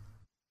 Mm-hmm.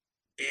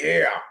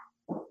 Yeah,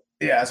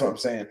 yeah, that's what I'm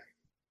saying.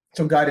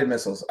 So guided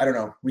missiles. I don't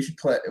know. We should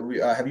play.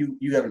 Have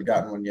you haven't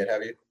gotten one yet,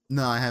 have you?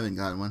 No, I haven't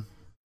gotten one.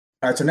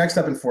 All right. So next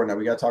up in Fortnite,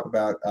 we got to talk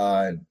about.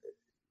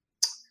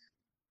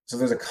 So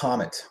there's a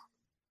comet.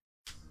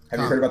 Have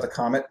you heard about the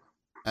comet?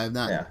 I have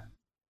not. Yeah.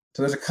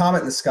 So there's a comet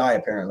in the sky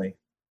apparently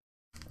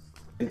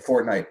in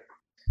Fortnite,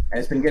 and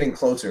it's been getting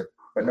closer,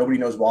 but nobody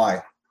knows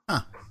why.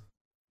 Huh.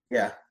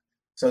 Yeah.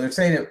 So they're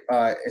saying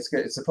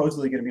it's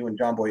supposedly going to be when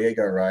John Boyega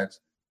arrives.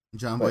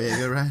 John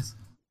Boyega rise.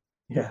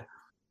 Yeah.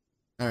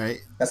 All right.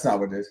 That's not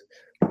what it is.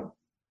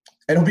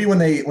 It'll be when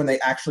they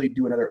actually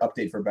do another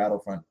update for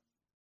Battlefront,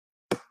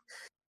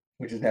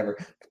 which is never.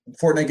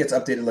 Fortnite gets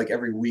updated like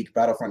every week.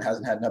 Battlefront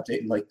hasn't had an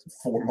update in like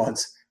 4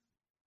 months.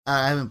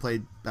 I haven't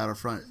played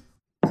Battlefront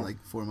in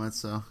like 4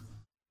 months, so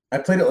I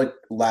played it like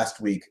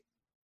last week,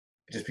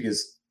 just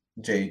because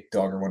Jay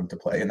Dogger wanted to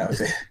play, and that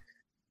was it.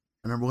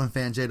 my number one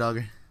fan, J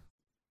Dogger.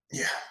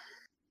 Yeah.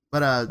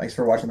 But Thanks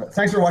for watching the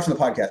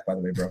podcast, by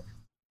the way, bro.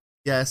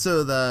 yeah.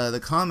 So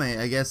the comment,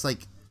 I guess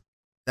like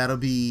that'll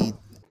be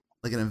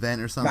like an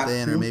event or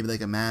something, or maybe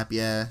like a map.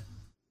 Yeah.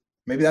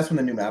 Maybe that's when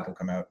the new map will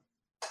come out.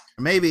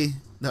 Or maybe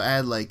they'll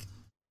add like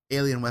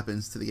alien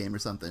weapons to the game or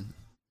something.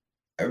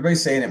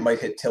 Everybody's saying it might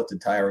hit tilted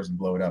towers and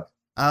blow it up.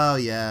 Oh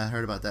yeah, I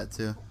heard about that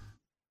too.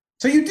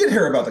 So you did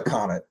hear about the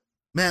comet.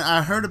 Man,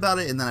 I heard about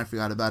it and then I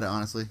forgot about it,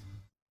 honestly.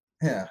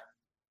 Yeah.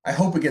 I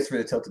hope it gets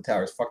rid of tilted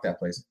towers. Fuck that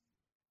place.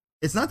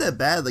 It's not that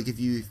bad, like if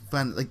you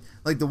find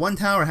like the one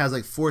tower has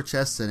like 4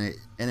 chests in it,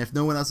 and if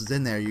no one else is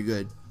in there, you're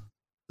good.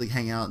 Like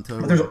hang out until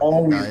But there's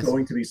always dies.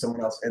 going to be someone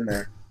else in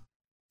there.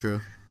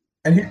 True.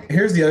 And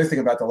here's the other thing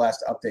about the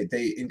last update.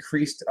 They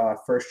increased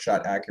first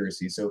shot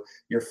accuracy. So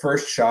your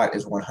first shot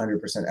is 100%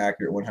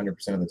 accurate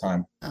 100% of the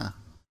time. Ah.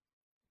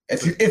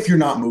 If you're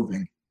not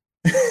moving.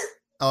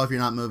 Oh, if you're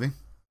not moving?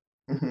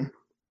 Mm-hmm.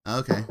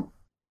 Okay.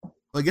 Well,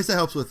 I guess that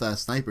helps with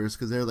snipers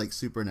because they're like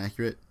super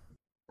inaccurate.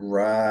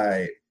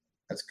 Right.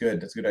 That's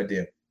good. That's a good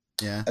idea.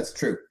 Yeah. That's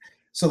true.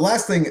 So the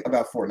last thing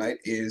about Fortnite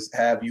is,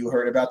 have you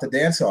heard about the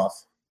dance-off?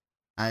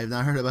 I have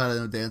not heard about it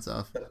in a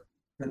dance-off.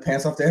 The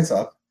pants-off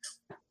dance-off.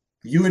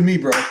 You and me,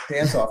 bro.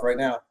 Dance-off right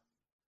now.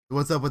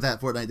 What's up with that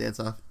Fortnite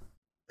dance-off?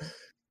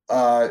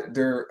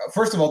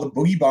 First of all, the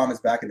boogie bomb is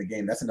back in the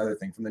game. That's another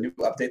thing. From the new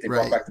update, they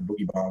brought back the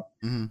boogie bomb.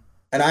 Mm-hmm.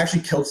 And I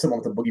actually killed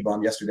someone with the boogie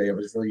bomb yesterday. It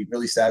was really,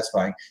 really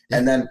satisfying. Yeah.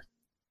 And then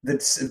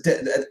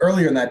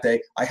earlier in that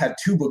day, I had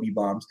 2 boogie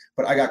bombs,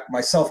 but I got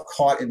myself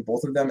caught in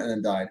both of them and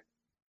then died.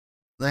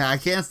 Like, I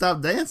can't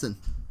stop dancing.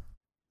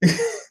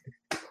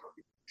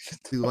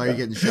 Dude, why are you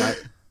getting shot?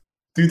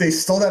 Dude, they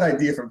stole that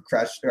idea from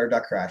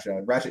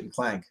Ratchet and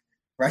Clank.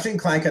 Ratchet and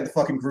Clank had the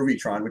fucking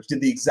Groovytron, which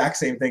did the exact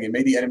same thing. It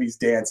made the enemies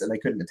dance and they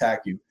couldn't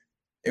attack you.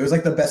 It was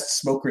like the best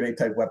smoke grenade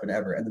type weapon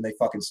ever, and then they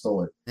fucking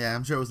stole it. Yeah,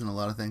 I'm sure it was in a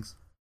lot of things.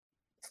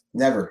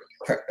 Never.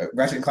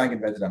 Ratchet and Clank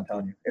invented it, I'm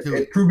telling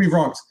you. Prove me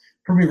wrong.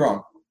 Prove me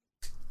wrong.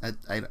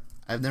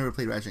 I've never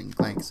played Ratchet and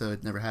Clank, so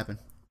it never happened.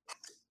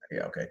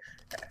 Yeah, okay.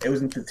 It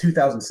was in the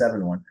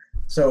 2007 one.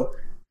 So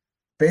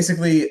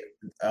basically,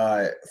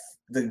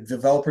 the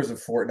developers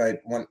of Fortnite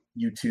want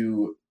you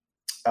to,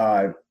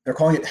 they're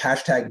calling it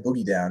hashtag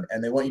Boogie Down,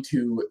 and they want you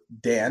to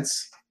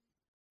dance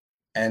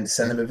and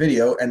send them a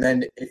video. And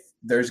then if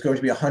there's going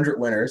to be 100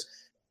 winners,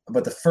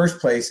 but the first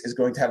place is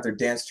going to have their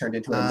dance turned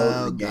into an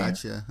emote in the game.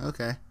 Gotcha.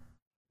 Okay.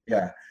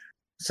 Yeah.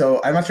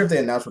 So I'm not sure if they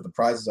announced what the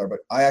prizes are, but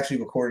I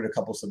actually recorded a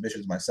couple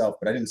submissions myself,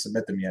 but I didn't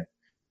submit them yet.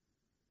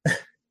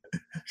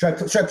 should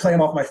I play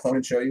them off my phone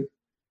and show you?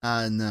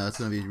 No, it's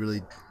gonna be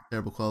really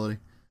terrible quality.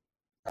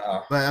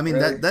 Oh, But I mean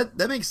really?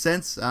 that makes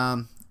sense.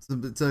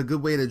 It's a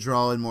good way to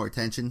draw in more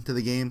attention to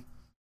the game.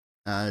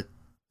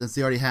 Since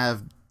they already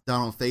have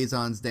Donald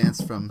Faison's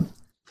dance from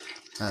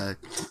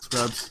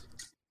Scrubs.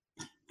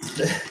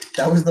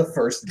 That was the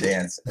first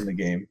dance in the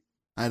game.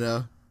 I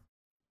know.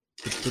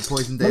 The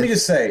poison dance. Let me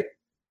just say,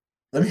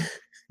 let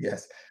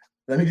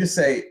me just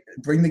say,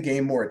 bring the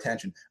game more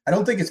attention. I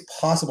don't think it's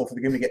possible for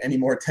the game to get any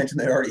more attention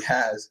than it already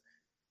has.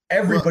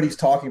 Everybody's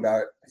talking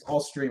about it. It's all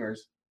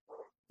streamers.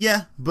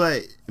 Yeah,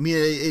 but I mean,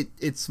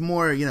 it's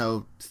more,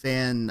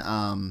 fan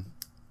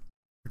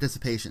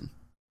participation.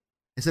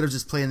 Instead of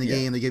just playing the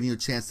game, they're giving you a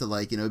chance to,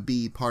 like,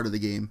 be part of the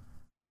game.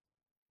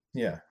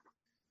 Yeah.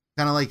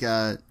 Kind of like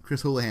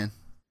Chris Houlihan.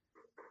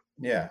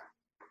 Yeah.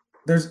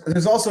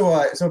 There's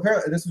also so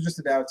apparently this was just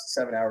announced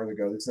 7 hours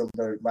ago. This is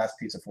the last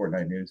piece of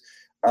Fortnite news.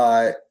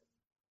 So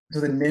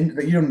the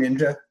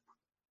Ninja.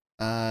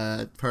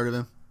 Part of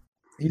him.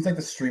 He's like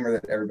the streamer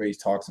that everybody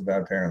talks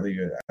about. Apparently,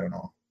 I don't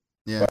know.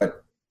 Yeah.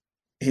 But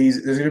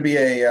there's going to be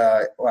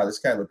a wow. This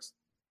guy looks.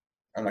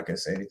 I'm not going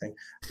to say anything.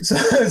 So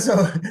there's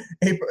going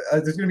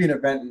to be an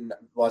event in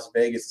Las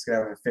Vegas. It's going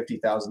to have a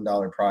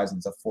 $50,000 prize, and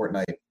it's a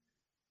Fortnite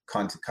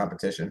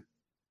competition.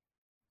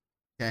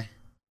 Okay.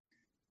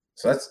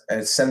 So it's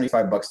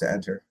 $75 to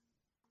enter.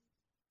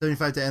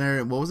 75 to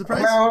enter. What was the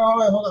price?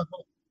 Hold on.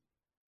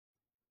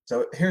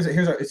 So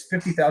it's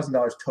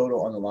 $50,000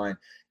 total on the line.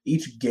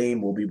 Each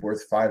game will be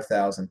worth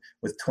 $5,000,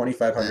 with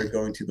 $2,500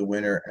 going to the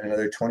winner and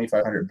another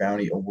 $2,500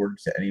 bounty awarded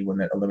to anyone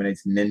that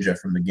eliminates Ninja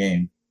from the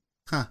game.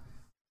 Huh.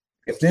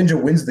 If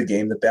Ninja wins the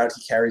game, the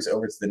bounty carries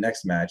over to the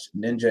next match.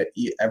 Ninja,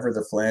 Ever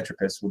the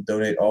Philanthropist, will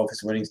donate all of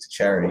his winnings to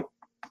charity.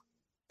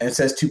 And it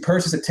says to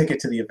purchase a ticket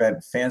to the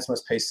event, fans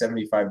must pay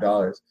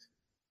 $75.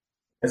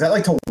 Is that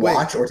like to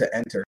watch or to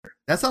enter?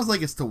 That sounds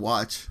like it's to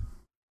watch.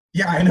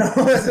 Yeah, I know.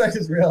 That's what I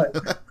just realized.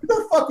 Who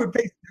the fuck would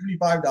pay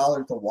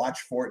 $75 to watch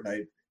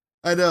Fortnite?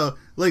 I know.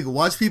 Like,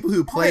 watch people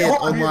who play it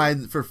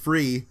online for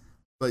free,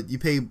 but you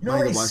pay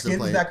money to watch them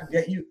play.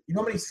 You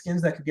know how many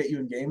skins that could get you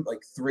in game?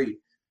 Like 3.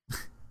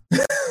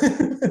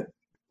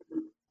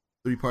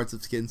 3 parts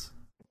of skins.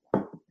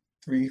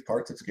 3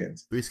 parts of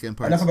skins. 3 skin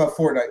parts. Enough about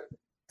Fortnite.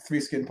 3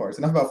 skin parts.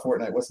 Enough about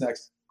Fortnite. What's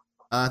next?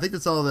 I think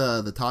that's all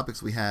the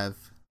topics we have.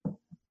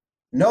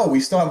 No, we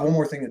still have one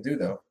more thing to do,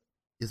 though.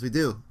 Yes, we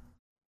do.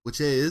 Which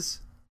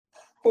is...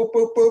 Boop,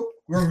 boop, boop.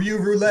 Review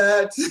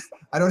roulette.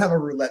 I don't have a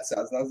roulette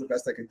sound, so that was the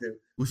best I could do.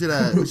 We should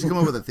come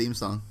up with a theme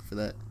song for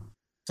that.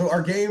 So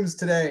our games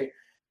today,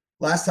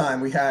 last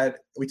time we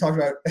talked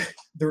about...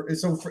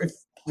 if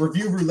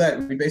review roulette,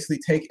 we basically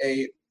take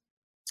a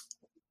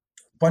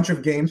bunch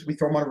of games, we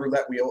throw them on a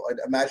roulette wheel, an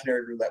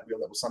imaginary roulette wheel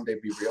that will someday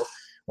be real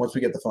once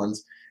we get the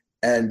funds,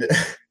 and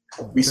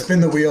we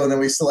spin the wheel, and then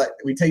we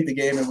take the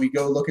game and we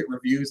go look at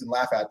reviews and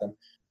laugh at them.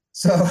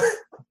 So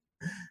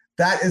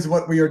that is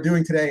what we are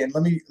doing today. And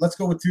let's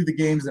go through the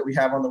games that we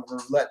have on the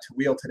roulette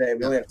wheel today.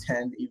 We only have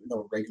 10, even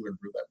though a regular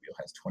roulette wheel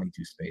has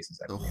 22 spaces.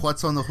 So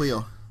what's on the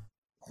wheel?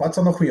 What's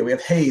on the wheel? We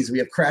have Haze, we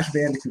have Crash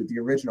Bandicoot, the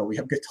original. We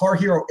have Guitar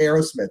Hero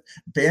Aerosmith,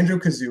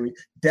 Banjo-Kazooie,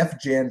 Def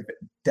Jam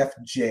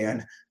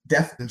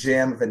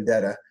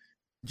Vendetta,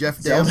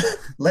 Zelda,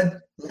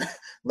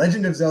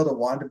 Legend of Zelda: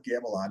 Wand of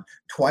Gamelon,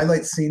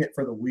 Twilight Scene It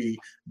for the Wii,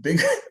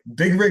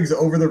 Big Rigs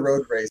Over the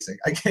Road Racing.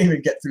 I can't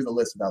even get through the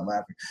list without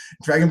laughing.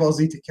 Dragon Ball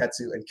Z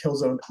Teketsu and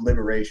Killzone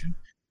Liberation.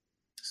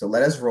 So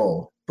let us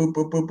roll. Boop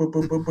boop boop boop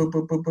boop boop boop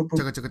boop boop boop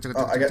boop.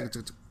 Oh,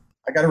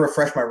 I got to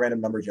refresh my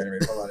random number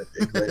generator. Hold on,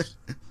 it glitched.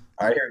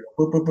 All right, here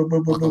we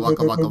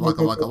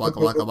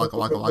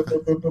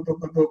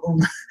go.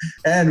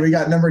 And we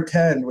got number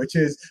 10, which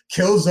is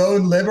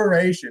Killzone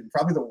Liberation.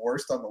 Probably the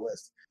worst on the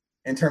list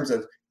in terms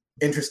of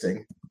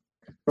interesting.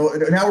 So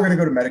now we're going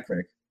to go to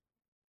Metacritic.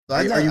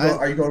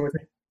 Are you going with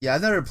me? Yeah,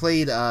 I've never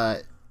played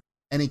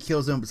any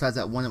Killzone besides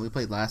that one that we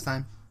played last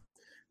time.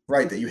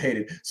 Right, that you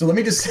hated. So let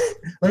me just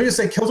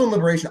say Killzone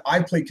Liberation.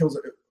 I played Killzone.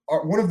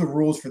 One of the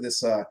rules for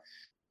this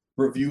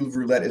review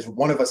roulette is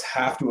one of us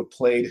have to have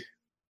played.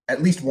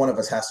 At least one of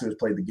us has to have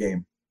played the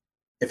game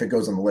if it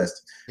goes on the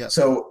list. Yep.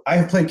 So I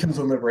have played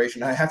Killzone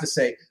Liberation. I have to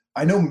say,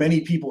 I know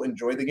many people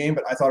enjoy the game,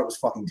 but I thought it was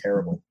fucking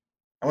terrible.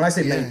 And when I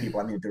say many people,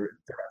 I mean they're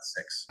about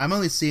 6. I'm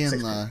only seeing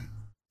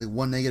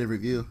one negative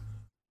review.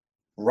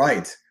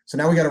 Right. So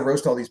now we got to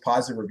roast all these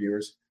positive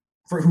reviewers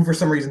who for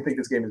some reason think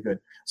this game is good.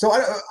 So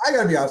I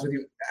got to be honest with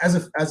you,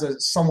 as a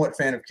somewhat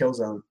fan of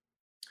Killzone,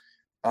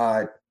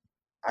 I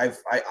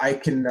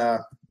can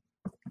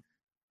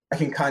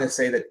kind of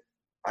say that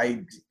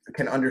I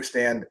can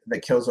understand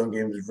that Killzone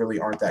games really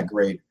aren't that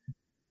great.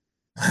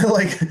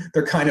 Like,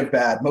 they're kind of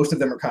bad. Most of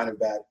them are kind of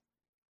bad.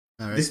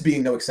 All right. This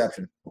being no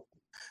exception.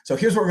 So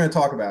here's what we're going to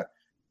talk about.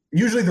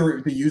 Usually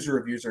the user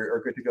reviews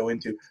are good to go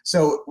into.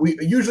 So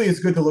usually it's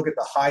good to look at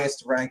the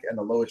highest rank and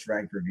the lowest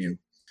ranked review,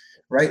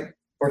 right?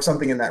 Or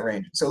something in that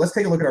range. So let's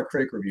take a look at our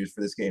critic reviews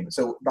for this game.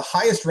 So the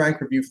highest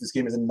ranked review for this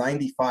game is a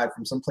 95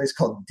 from some place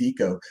called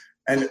Deco.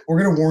 And we're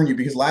going to warn you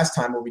because last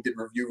time when we did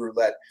review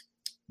roulette,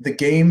 the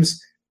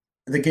games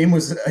the game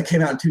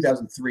came out in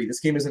 2003. This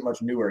game isn't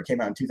much newer. It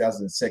came out in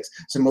 2006.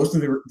 So most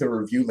of the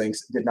review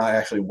links did not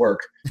actually work.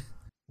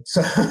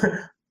 So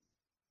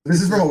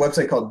this is from a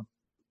website called.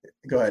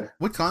 Go ahead.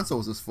 What console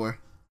was this for?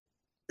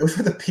 It was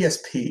for the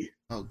PSP.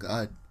 Oh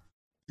God.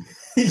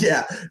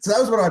 Yeah. So that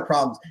was one of my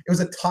problems. It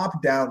was a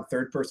top-down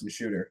third-person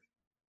shooter.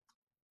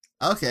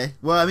 Okay.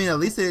 Well, I mean, at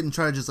least they didn't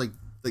try to just like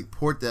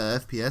port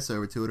the FPS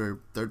over to it, or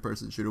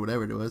third-person shooter,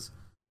 whatever it was.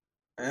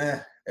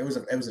 It was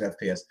an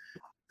FPS.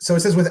 So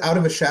it says, without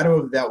a shadow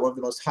of a doubt, one of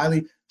the most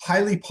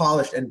highly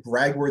polished and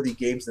brag-worthy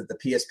games that the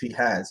PSP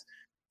has.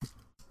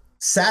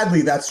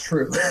 Sadly, that's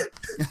true.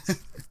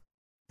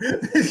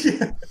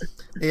 Yeah.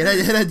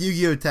 It had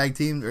Yu-Gi-Oh! Tag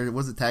Team, or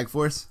was it Tag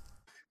Force?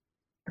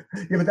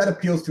 Yeah, but that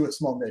appeals to a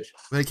small niche.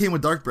 But it came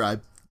with Dark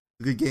Bribe.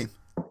 A good game.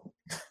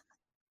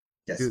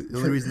 Yes. The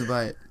only reason to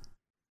buy it.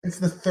 It's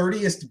the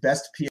 30th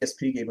best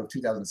PSP game of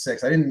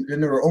 2006. And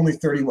there were only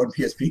 31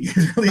 PSP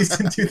games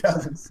released in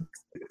 2006.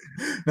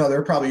 No, there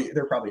are probably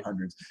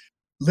hundreds.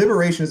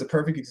 Liberation is a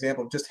perfect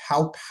example of just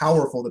how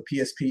powerful the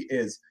PSP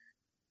is,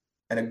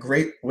 and a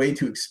great way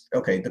to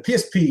the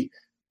PSP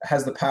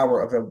has the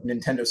power of a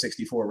Nintendo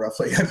 64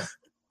 roughly.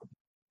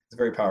 It's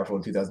very powerful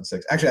in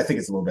 2006. Actually, I think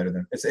it's a little better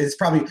than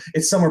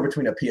it's somewhere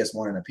between a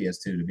PS1 and a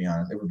PS2, to be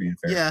honest, if we're being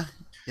fair.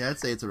 Yeah, I'd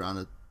say it's around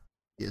a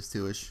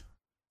PS2-ish.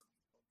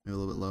 Maybe a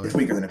little bit lower. It's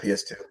weaker than a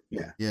PS2.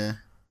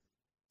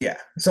 Yeah.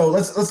 So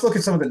let's look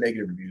at some of the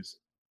negative reviews.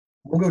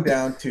 We'll go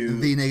down to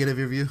the negative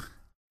review.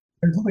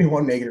 There's only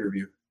one negative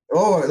review.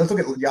 Oh, let's look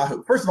at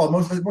Yahoo. First of all,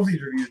 most of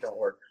these reviews don't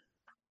work.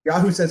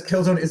 Yahoo says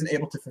Killzone isn't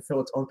able to fulfill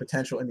its own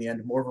potential in the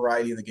end. More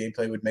variety in the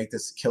gameplay would make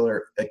this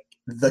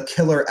the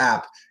killer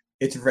app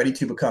it's ready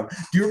to become.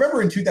 Do you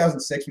remember in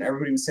 2006 when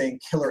everybody was saying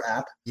killer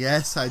app?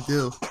 Yes, I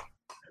do.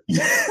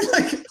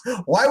 Like,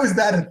 why was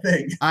that a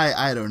thing?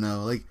 I don't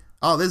know. Like,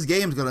 oh, this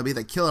game's gonna be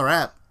the killer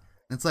app.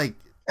 It's like,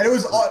 and it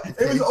was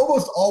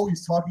almost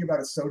always talking about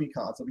a Sony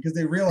console, because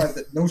they realized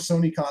that no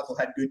Sony console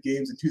had good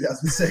games in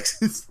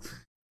 2006.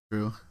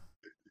 True.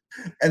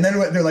 And then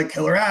they're like,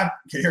 killer app.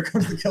 Okay, here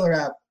comes the killer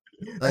app.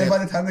 Like, and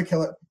by the time the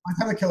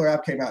killer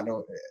app came out,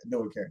 no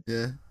one cared.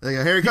 Yeah.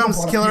 Like, here it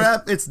comes, killer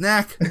app. It's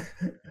Knack.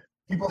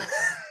 People.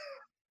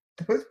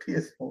 It was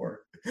PS4.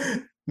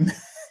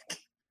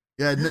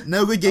 Yeah,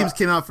 no good games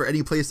came out for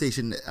any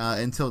PlayStation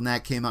until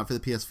Knack came out for the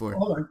PS4.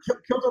 Hold on.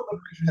 Killzone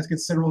Liberation has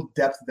considerable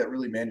depth that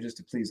really manages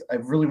to please. I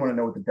really want to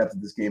know what the depth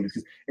of this game is,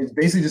 because it's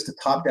basically just a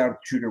top-down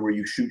shooter where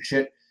you shoot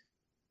shit.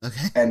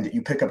 Okay. And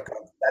you pick up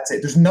guns. That's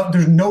it. There's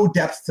no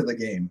depth to the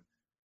game.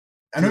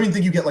 I don't even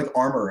think you get like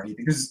armor or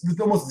anything. There's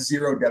almost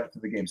zero depth to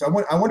the game. So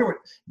I wonder what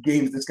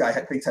games this guy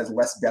thinks has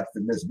less depth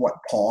than this. What,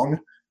 Pong?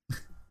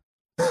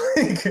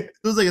 It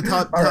was like a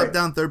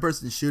top-down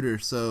third-person shooter.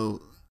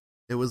 So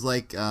it was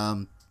like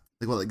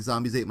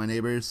Zombies Ate My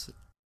Neighbors,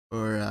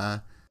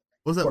 or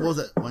what was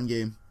that one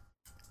game?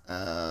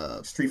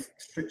 Street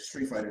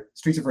Fighter,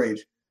 Streets of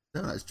Rage.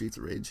 No, not Streets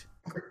of Rage.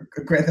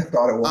 Grand Theft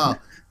Auto 1.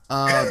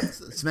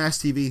 Smash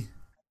TV.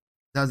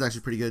 That was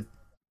actually pretty good.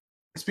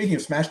 Speaking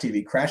of Smash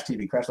TV, Crash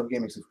Love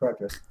Gaming, subscribe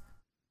to us.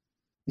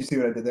 You see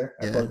what I did there?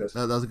 Yeah, that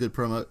was a good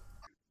promo.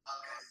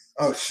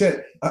 Oh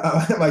shit!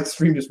 My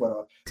stream just went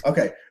off.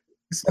 Okay,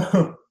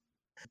 so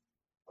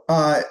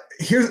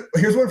here's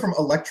one from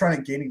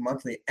Electronic Gaming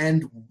Monthly,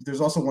 and there's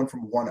also one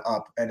from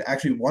 1UP. And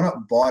actually,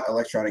 1UP bought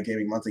Electronic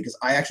Gaming Monthly because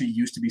I actually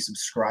used to be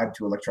subscribed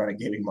to Electronic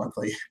Gaming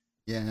Monthly.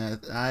 Yeah,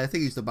 I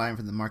think I used to buy them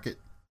from the market.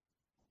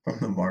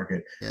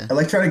 Yeah.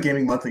 Electronic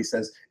Gaming Monthly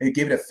says it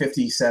gave it a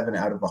 57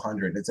 out of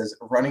 100. It says,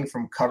 running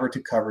from cover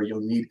to cover,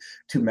 you'll need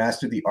to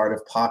master the art of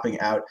popping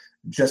out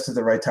just at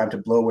the right time to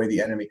blow away the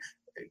enemy.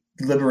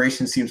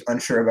 Liberation seems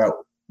unsure about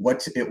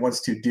what it wants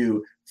to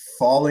do,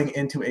 falling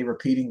into a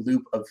repeating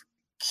loop of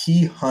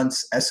key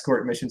hunts,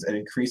 escort missions, and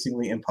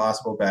increasingly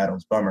impossible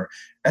battles. Bummer.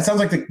 That sounds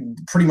like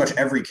pretty much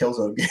every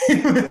Killzone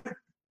game,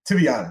 to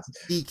be honest.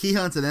 Key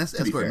hunts and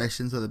escort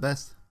missions are the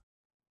best.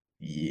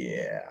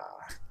 Yeah.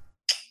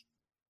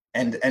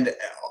 And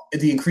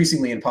the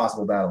increasingly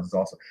impossible battles is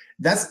also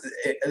that's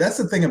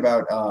the thing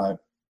about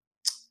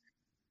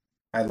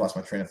I lost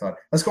my train of thought.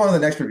 Let's go on to the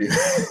next review.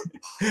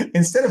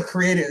 Instead of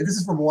creating, this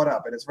is from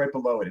 1UP, and it's right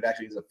below it. It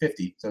actually is a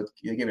 50, so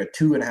you give it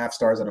a 2.5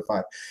 stars out of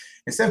 5.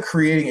 Instead of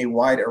creating a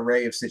wide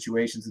array of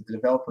situations, the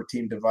developer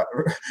team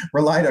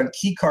relied on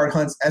keycard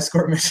hunts,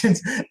 escort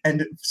missions,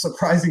 and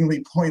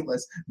surprisingly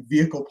pointless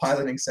vehicle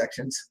piloting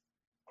sections.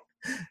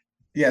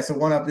 Yeah, so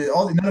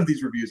 1UP, none of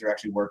these reviews are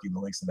actually working. The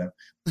links to them,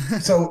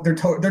 so they're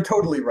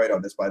totally right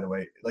on this. By the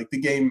way, like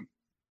the game,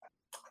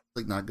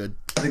 like not good.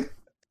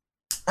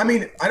 I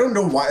mean, I don't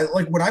know why.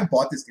 Like when I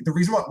bought this, the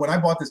reason why when I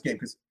bought this game,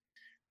 because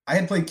I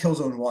had played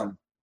Killzone 1,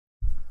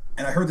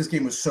 and I heard this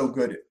game was so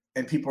good,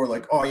 and people were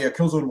like, "Oh yeah,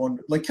 Killzone 1."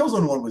 Like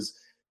Killzone 1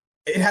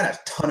 it had a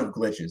ton of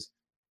glitches,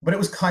 but it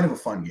was kind of a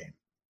fun game.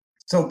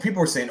 So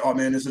people were saying, "Oh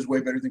man, this is way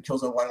better than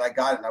Killzone 1," and I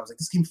got it, and I was like,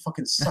 "This game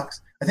fucking sucks."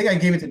 I think I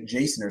gave it to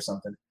Jason or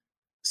something.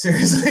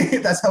 Seriously,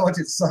 that's how much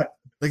it sucked.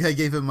 Like I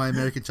gave him my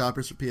American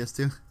Choppers for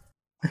PS2.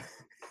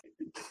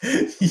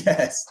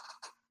 Yes.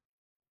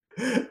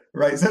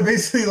 Right. So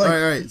basically, All like,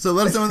 right, all right. So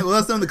let us know.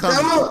 Let us know in the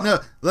comments. No,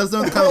 let us know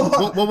in the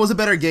comments. What was a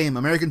better game,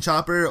 American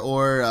Chopper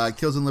or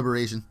Killzone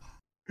Liberation?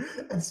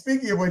 and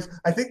speaking of which,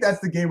 I think that's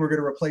the game we're going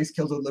to replace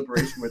Killzone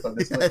Liberation with on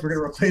this list. Yes. We're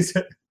going to replace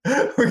it.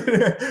 We're going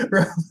to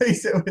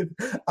replace it with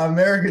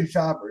American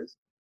Choppers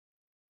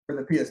for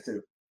the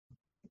PS2.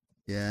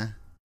 Yeah.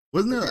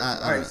 Wasn't it?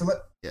 All right, so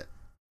Yeah.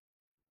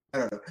 I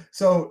don't know.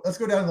 So let's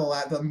go down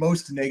to the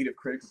most negative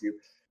critic review.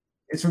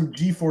 It's from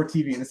G4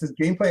 TV, and it says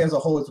gameplay as a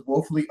whole is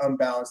woefully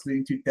unbalanced,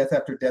 leading to death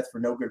after death for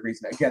no good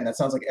reason. Again, that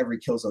sounds like every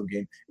Killzone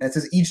game. And it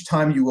says each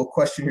time you will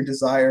question your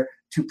desire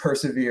to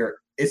persevere.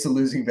 It's a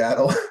losing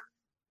battle.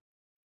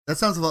 That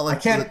sounds a lot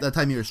like that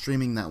time you were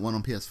streaming that one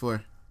on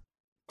PS4.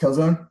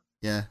 Killzone?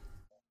 Yeah.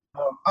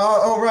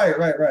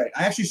 Right.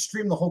 I actually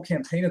streamed the whole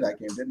campaign of that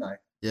game, didn't I?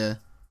 Yeah.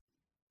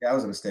 Yeah, that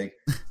was a mistake.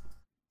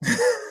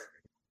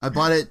 I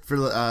bought it for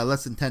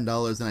less than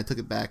 $10 and I took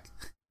it back.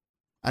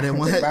 I didn't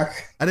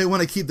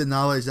want to keep the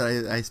knowledge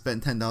that I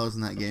spent $10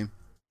 in that game.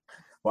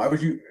 Why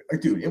would you,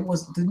 dude? It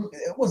wasn't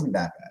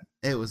that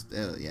bad. It was.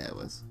 Yeah, it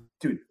was.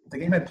 Dude, the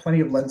game had plenty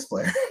of lens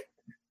flare.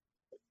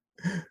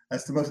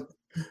 That's the most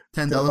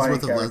 $10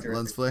 worth of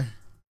lens flare.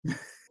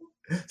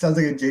 Sounds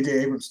like a J.J.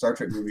 Abrams Star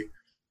Trek movie.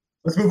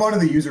 Let's move on to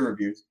the user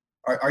reviews.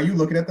 Are you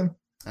looking at them?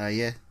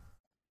 Yeah.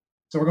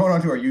 So we're going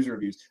on to our user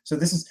reviews. So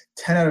this is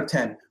 10 out of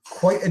 10.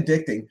 Quite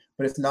addicting,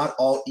 but it's not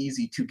all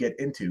easy to get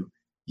into.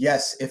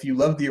 Yes, if you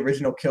love the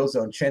original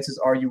Killzone, chances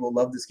are you will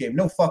love this game.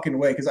 No fucking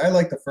way, because I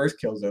like the first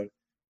Killzone,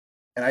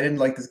 and I didn't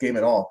like this game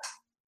at all.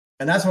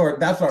 And that's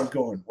where I was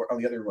going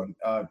on the other one.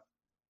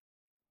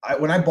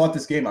 When I bought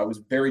this game, I was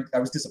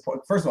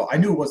disappointed. First of all, I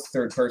knew it was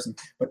third person,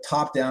 but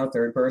top down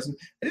third person,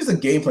 and just the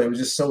gameplay was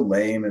just so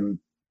lame. And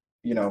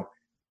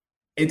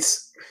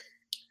it's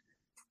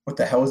what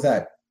the hell is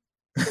that?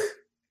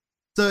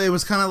 So it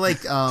was kind of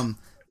like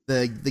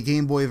the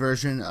Game Boy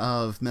version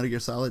of Metal Gear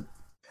Solid.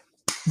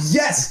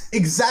 Yes,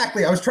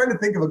 exactly. I was trying to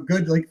think of a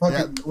good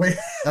fucking way.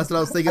 That's what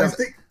I was thinking.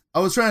 I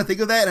was trying to think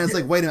of that, and it's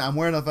like, wait a minute, I'm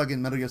wearing a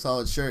fucking Metal Gear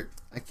Solid shirt.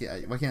 Why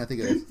can't I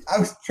think of it?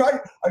 I'm trying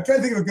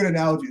to think of a good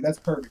analogy. That's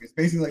perfect. It's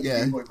basically like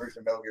the Game Boy version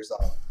of Metal Gear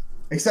Solid,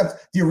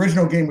 except the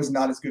original game was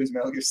not as good as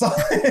Metal Gear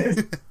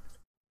Solid.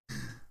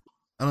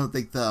 I don't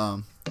think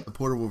the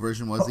portable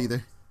version was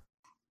either.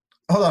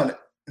 Hold on,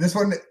 this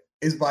one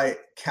is by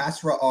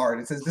Kasra R,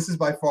 and it says this is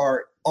by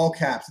far all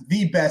caps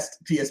the best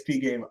PSP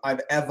game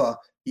I've ever,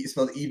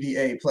 spelled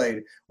EVA,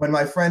 played. When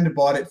my friend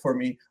bought it for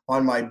me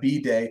on my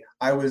B-day,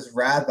 I was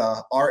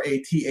rather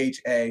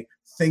RATHA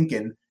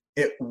thinking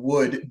it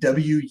would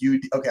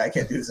WUD. Okay, I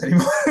can't do this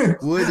anymore.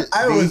 Would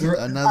be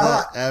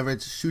another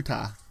average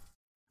shooter.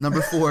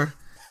 Number 4,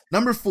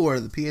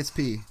 the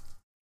PSP.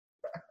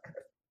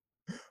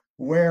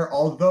 Where,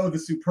 although the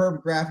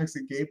superb graphics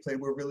and gameplay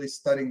were really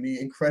stunning,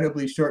 the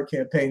incredibly short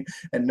campaign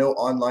and no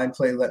online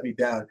play let me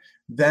down.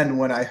 Then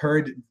when I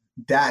heard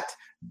that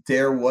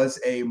there was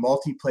a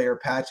multiplayer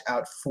patch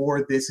out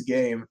for this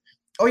game.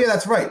 Oh yeah,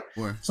 that's right.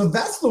 So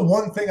that's the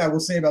one thing I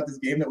will say about this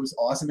game that was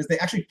awesome is they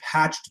actually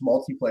patched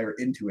multiplayer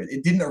into it.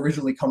 It didn't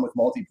originally come with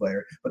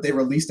multiplayer, but they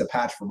released a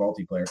patch for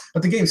multiplayer.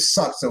 But the game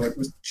sucked, so it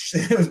was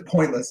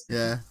pointless.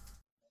 Yeah.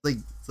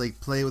 It's like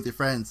play with your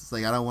friends. It's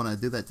like I don't want to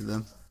do that to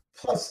them.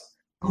 Plus,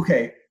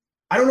 okay,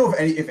 I don't know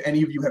if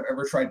any of you have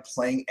ever tried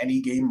playing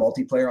any game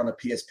multiplayer on the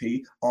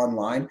PSP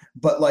online,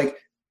 but like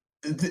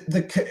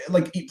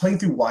playing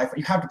through Wi-Fi,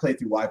 you have to play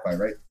through Wi-Fi,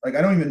 right? Like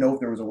I don't even know if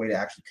there was a way to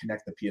actually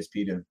connect the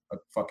PSP to a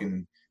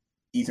fucking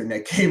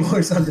Ethernet cable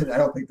or something. I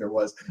don't think there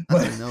was.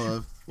 But I know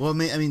of. Well,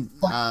 I mean,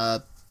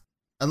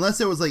 unless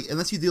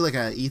you do like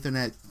a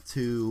Ethernet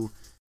to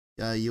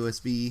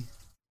USB.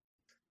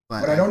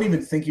 But I don't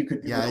even think you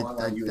could do an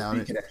online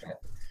USB connection.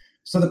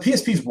 So the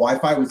PSP's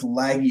Wi-Fi was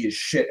laggy as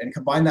shit, and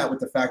combine that with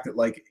the fact that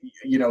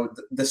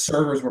the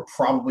servers were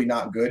probably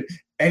not good.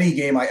 Any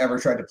game I ever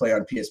tried to play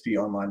on PSP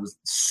online was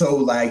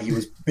so laggy, it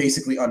was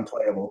basically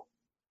unplayable.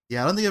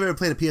 Yeah, I don't think I've ever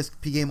played a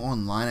PSP game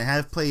online. I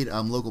have played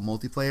local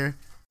multiplayer,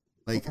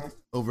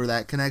 over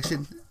that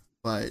connection,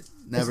 but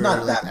never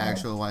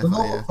actual Wi-Fi.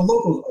 The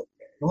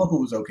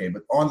local was okay,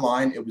 but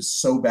online it was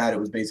so bad it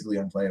was basically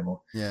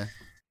unplayable. Yeah.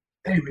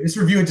 Anyway, this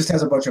review just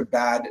has a bunch of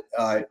bad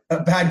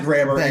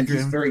grammar, and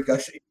he's very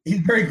gushing. He's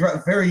very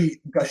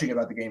gushing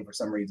about the game for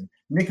some reason.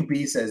 Nick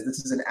B says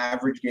this is an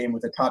average game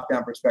with a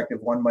top-down perspective.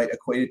 One might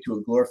equate it to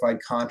a glorified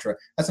Contra.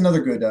 That's another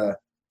good,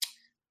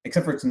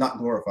 except for it's not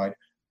glorified.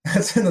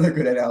 That's another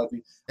good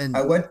analogy. And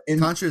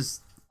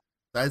Contra's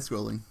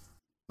side-scrolling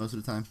most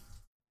of the time.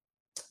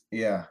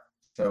 Yeah.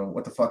 So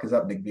what the fuck is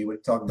up, Nick B? What are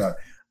you talking about?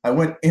 I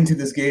went into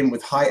this game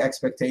with high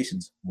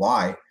expectations.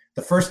 Why?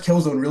 The first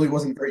Killzone really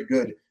wasn't very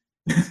good.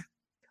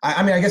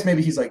 I mean, I guess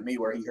maybe he's like me,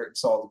 where he heard and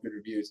saw the good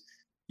reviews.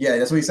 Yeah,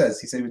 that's what he says.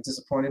 He said he was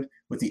disappointed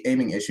with the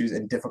aiming issues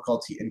and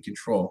difficulty in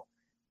control.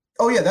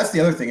 Oh yeah, that's the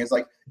other thing. Is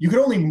you could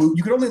only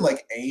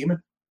aim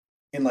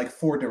in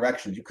 4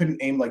 directions. You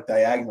couldn't aim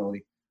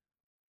diagonally.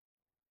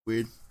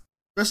 Weird,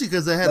 especially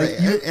because they had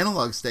an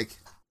analog stick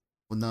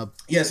with nub.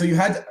 Yeah, so you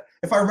had to,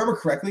 if I remember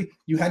correctly,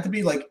 you had to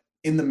be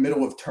in the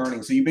middle of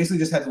turning. So you basically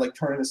just had to like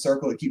turn in a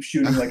circle and keep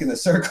shooting like in the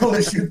circle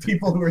to shoot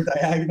people who are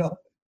diagonal.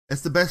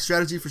 That's the best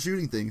strategy for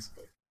shooting things.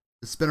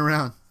 Just spin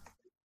around.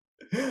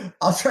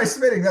 I'll try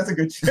spinning. That's a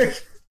good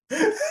trick.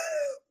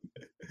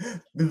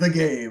 The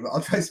game.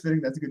 I'll try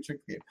spinning. That's a good trick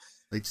game.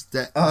 Like just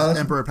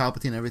Emperor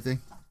Palpatine and everything.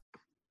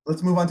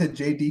 Let's move on to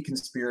JD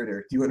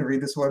Conspirator. Do you want to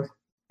read this one?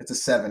 It's a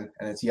 7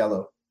 and it's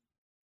yellow.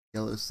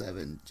 Yellow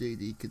 7.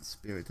 JD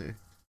Conspirator.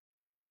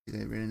 Did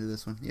I read into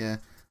this one? Yeah.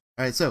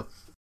 Alright, so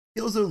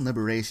Killzone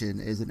Liberation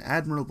is an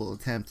admirable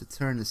attempt to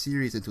turn the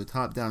series into a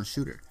top-down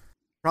shooter.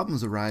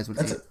 Problems arise when...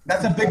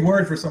 That's a big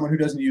word for someone who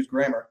doesn't use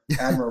grammar.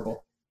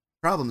 Admirable.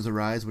 Problems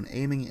arise when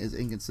aiming is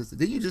inconsistent.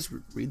 Didn't you just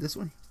read this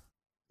one?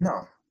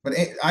 No, but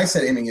I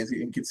said aiming is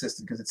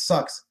inconsistent because it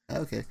sucks.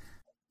 Okay.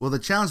 Well, the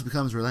challenge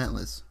becomes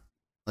relentless.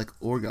 Like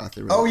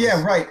Orgoth. Oh,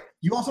 yeah, right.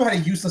 You also had a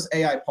useless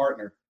AI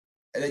partner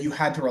that you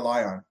had to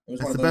rely on. It was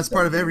That's the best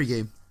part of every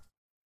game.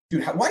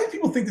 Dude, why do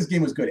people think this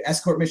game was good?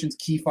 Escort missions,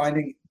 key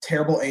finding,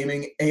 terrible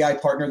aiming, AI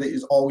partner that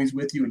is always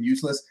with you and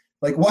useless.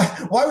 Like,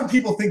 why would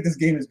people think this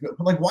game is good?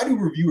 Like, why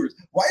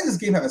does this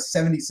game have a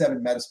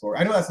 77 Metascore?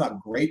 I know that's not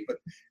great, but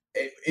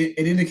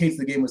it indicates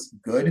the game was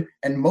good,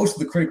 and most of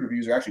the critic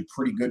reviews are actually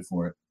pretty good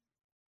for it.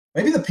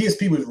 Maybe the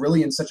PSP was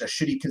really in such a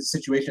shitty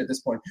situation at this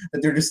point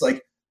that they're just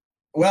like,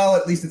 well,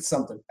 at least it's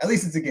something. At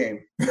least it's a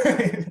game.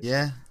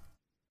 Yeah.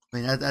 I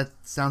mean, that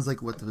sounds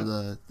like what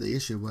the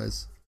issue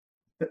was.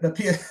 The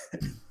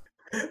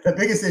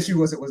biggest issue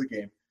was it was a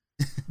game.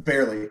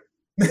 Barely.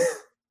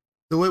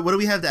 So what do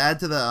we have to add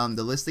to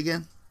the list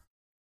again?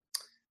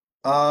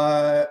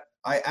 I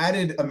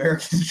added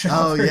American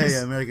Choppers. Oh,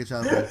 yeah, American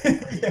Choppers.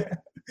 Yeah.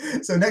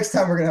 So next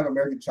time we're going to have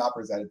American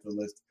Choppers added to the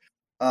list.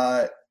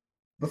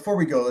 Before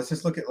we go, let's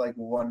just look at like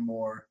one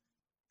more.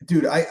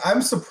 Dude,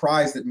 I'm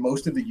surprised that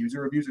most of the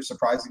user reviews are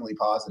surprisingly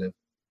positive.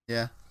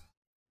 Yeah.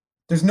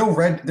 There's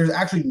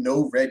actually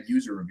no red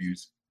user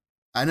reviews.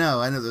 I know.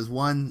 There's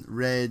one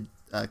red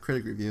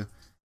critic review.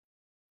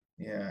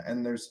 Yeah,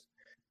 and there's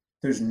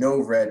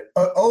no red.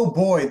 Oh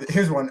boy,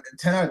 here's one.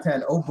 10 out of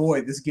 10. Oh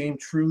boy, this game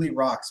truly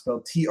rocks.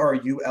 Spelled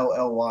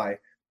TRULLY.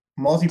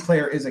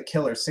 Multiplayer is a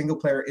killer. Single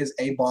player is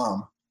a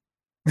bomb.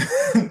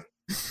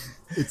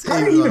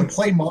 How do you even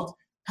play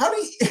How do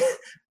you?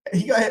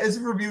 His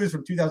review is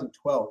from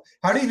 2012.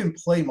 How do you even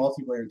play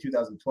multiplayer in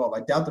 2012? I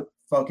doubt the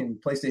fucking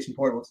PlayStation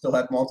 4 will still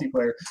have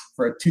multiplayer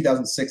for a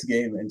 2006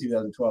 game in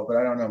 2012, but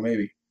I don't know.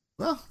 Maybe.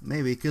 Well,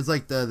 maybe because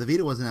like the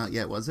Vita wasn't out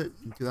yet, was it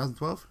in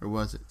 2012 or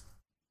was it?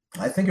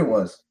 I think it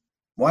was.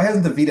 Why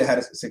hasn't the Vita had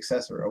a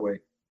successor? Oh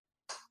wait,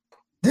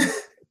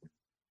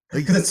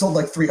 because it sold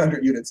like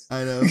 300 units.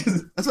 I know.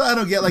 That's what I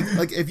don't get.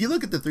 Like if you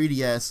look at the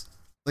 3DS,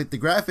 like the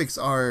graphics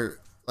are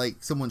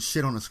like someone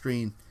shit on a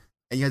screen,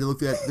 and you had to look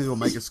through that through a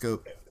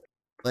microscope.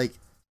 Like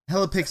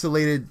hella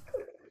pixelated.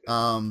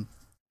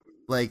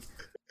 Like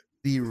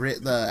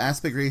the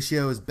aspect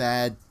ratio is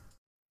bad.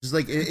 Just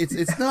like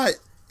it's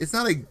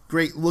not a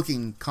great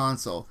looking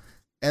console.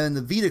 And then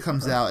the Vita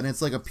comes out and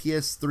it's like a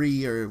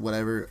PS3 or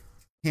whatever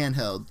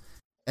handheld,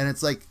 and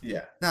it's like,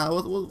 yeah,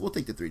 we'll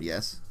take the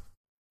 3DS.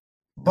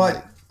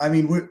 But I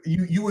mean,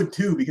 you would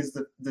too, because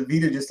the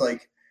Vita just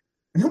like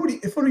nobody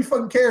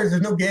fucking cares.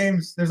 There's no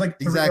games. There's like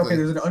exactly. Okay,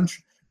 there's an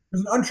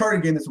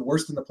Uncharted game that's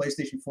worse than the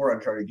PlayStation 4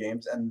 Uncharted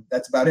games, and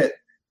that's about it.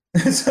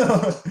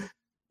 So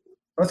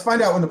let's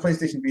find out when the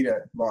PlayStation Vita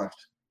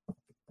launched.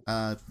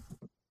 Yeah,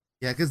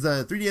 because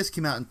the 3DS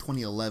came out in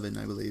 2011,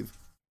 I believe.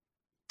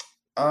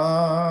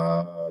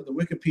 The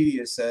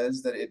Wikipedia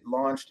says that it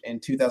launched in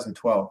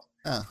 2012.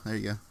 Oh, there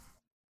you go.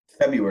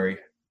 February.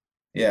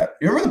 Yeah.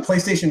 You remember the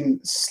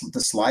PlayStation, the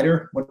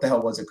slider? What the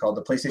hell was it called?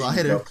 The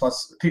PlayStation Go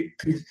Plus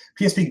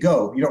PSP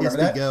Go. You don't remember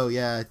that? PSP Go,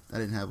 yeah, I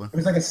didn't have one.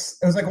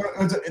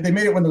 They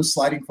made it when those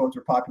sliding phones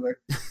were popular.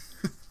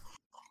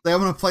 Like, I'm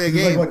gonna play a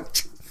game.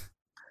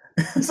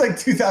 It's like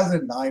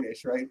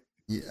 2009-ish, right?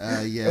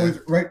 Yeah. It was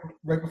right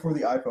before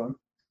the iPhone.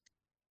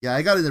 Yeah,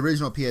 I got an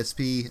original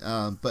PSP,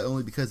 but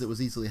only because it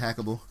was easily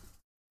hackable.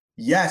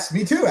 Yes,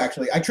 me too,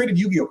 actually. I traded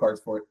Yu-Gi-Oh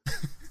cards for it.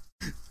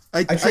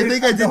 I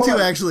think I did too,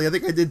 actually. I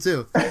think I did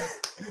too.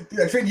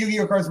 Dude, I traded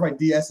Yu-Gi-Oh cards for my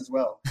DS as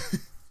well.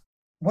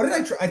 What did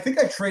I think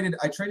I traded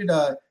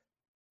the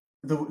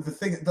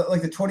thing,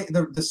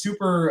 the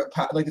super,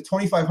 like the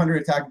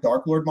 2500 attack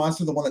Dark Lord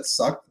monster, the one that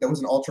sucked, that was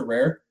an ultra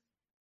rare.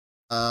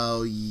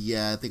 Oh,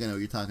 yeah, I think I know what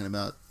you're talking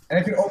about. And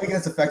it could only get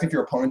its effect if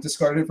your opponent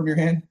discarded it from your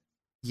hand.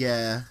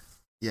 Yeah.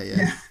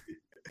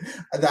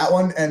 That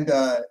one, and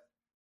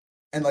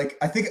like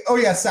I think,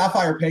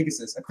 Sapphire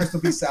Pegasus, a Crystal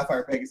Beast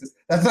Sapphire Pegasus.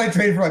 That's what I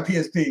traded for my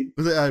PSP.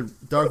 Was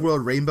it Dark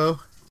World Rainbow?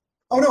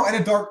 Oh no, and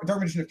a Dark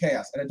Magician of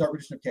Chaos, It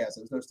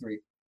was those three.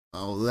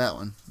 Oh, that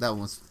one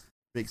was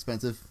pretty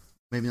expensive.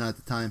 Maybe not at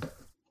the time.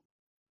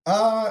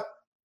 I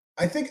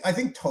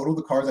think total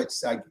the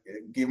cards I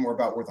gave them were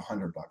about worth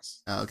 $100.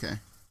 Oh, okay.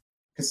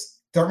 Because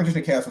Dark Magician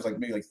of Chaos was like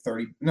maybe like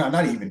 30. No,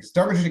 not even. Because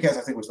Dark Magician of Chaos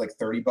I think was like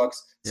 $30. Yeah.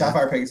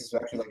 Sapphire Pegasus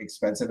was actually like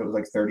expensive. It was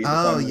like 30.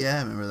 Oh yeah,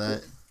 I remember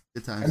that.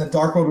 Good times. And the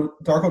Dark World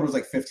was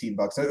like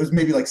 $15. So it was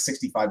maybe like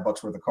 $65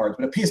 worth of cards.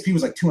 But a PSP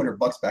was like $200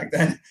 back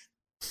then.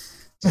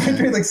 So I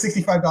paid like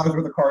 $65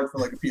 worth of cards for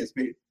like a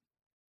PSP.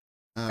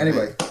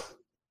 Anyway,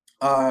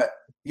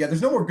 yeah,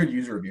 there's no more good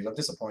user reviews. I'm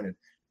disappointed.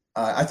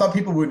 I thought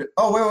people would.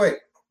 Oh, wait,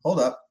 hold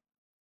up.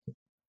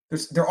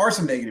 There are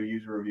some negative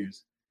user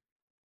reviews.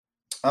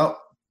 Oh,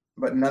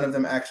 but none of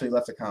them actually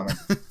left a comment.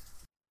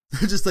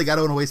 They're just like, I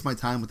don't want to waste my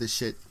time with this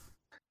shit.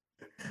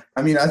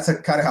 I mean, that's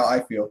kind of how I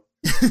feel.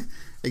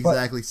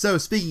 Exactly. But, so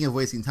speaking of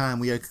wasting time,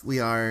 we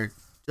are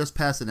just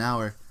past an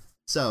hour.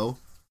 So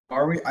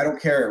are we? I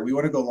don't care. We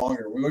want to go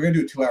longer. We're going to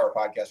do a 2-hour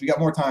podcast. We got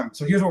more time.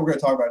 So here's what we're going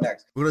to talk about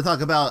next. We're going to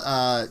talk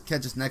about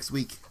catch us next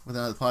week with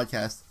another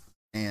podcast,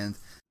 and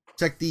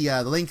check the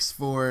links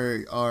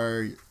for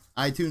our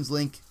iTunes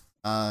link.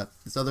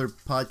 This other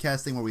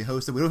podcasting where we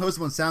host it. We don't host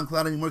them on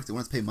SoundCloud anymore because they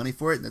want us to pay money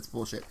for it, and that's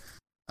bullshit.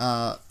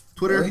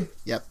 Twitter, really?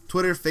 Yep.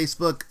 Twitter,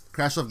 Facebook,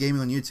 Crash Off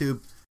Gaming on YouTube,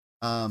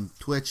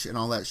 Twitch, and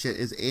all that shit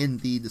is in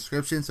the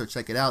description. So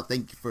check it out.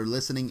 Thank you for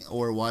listening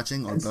or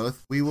watching or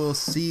both. We will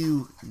see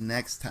you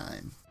next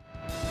time.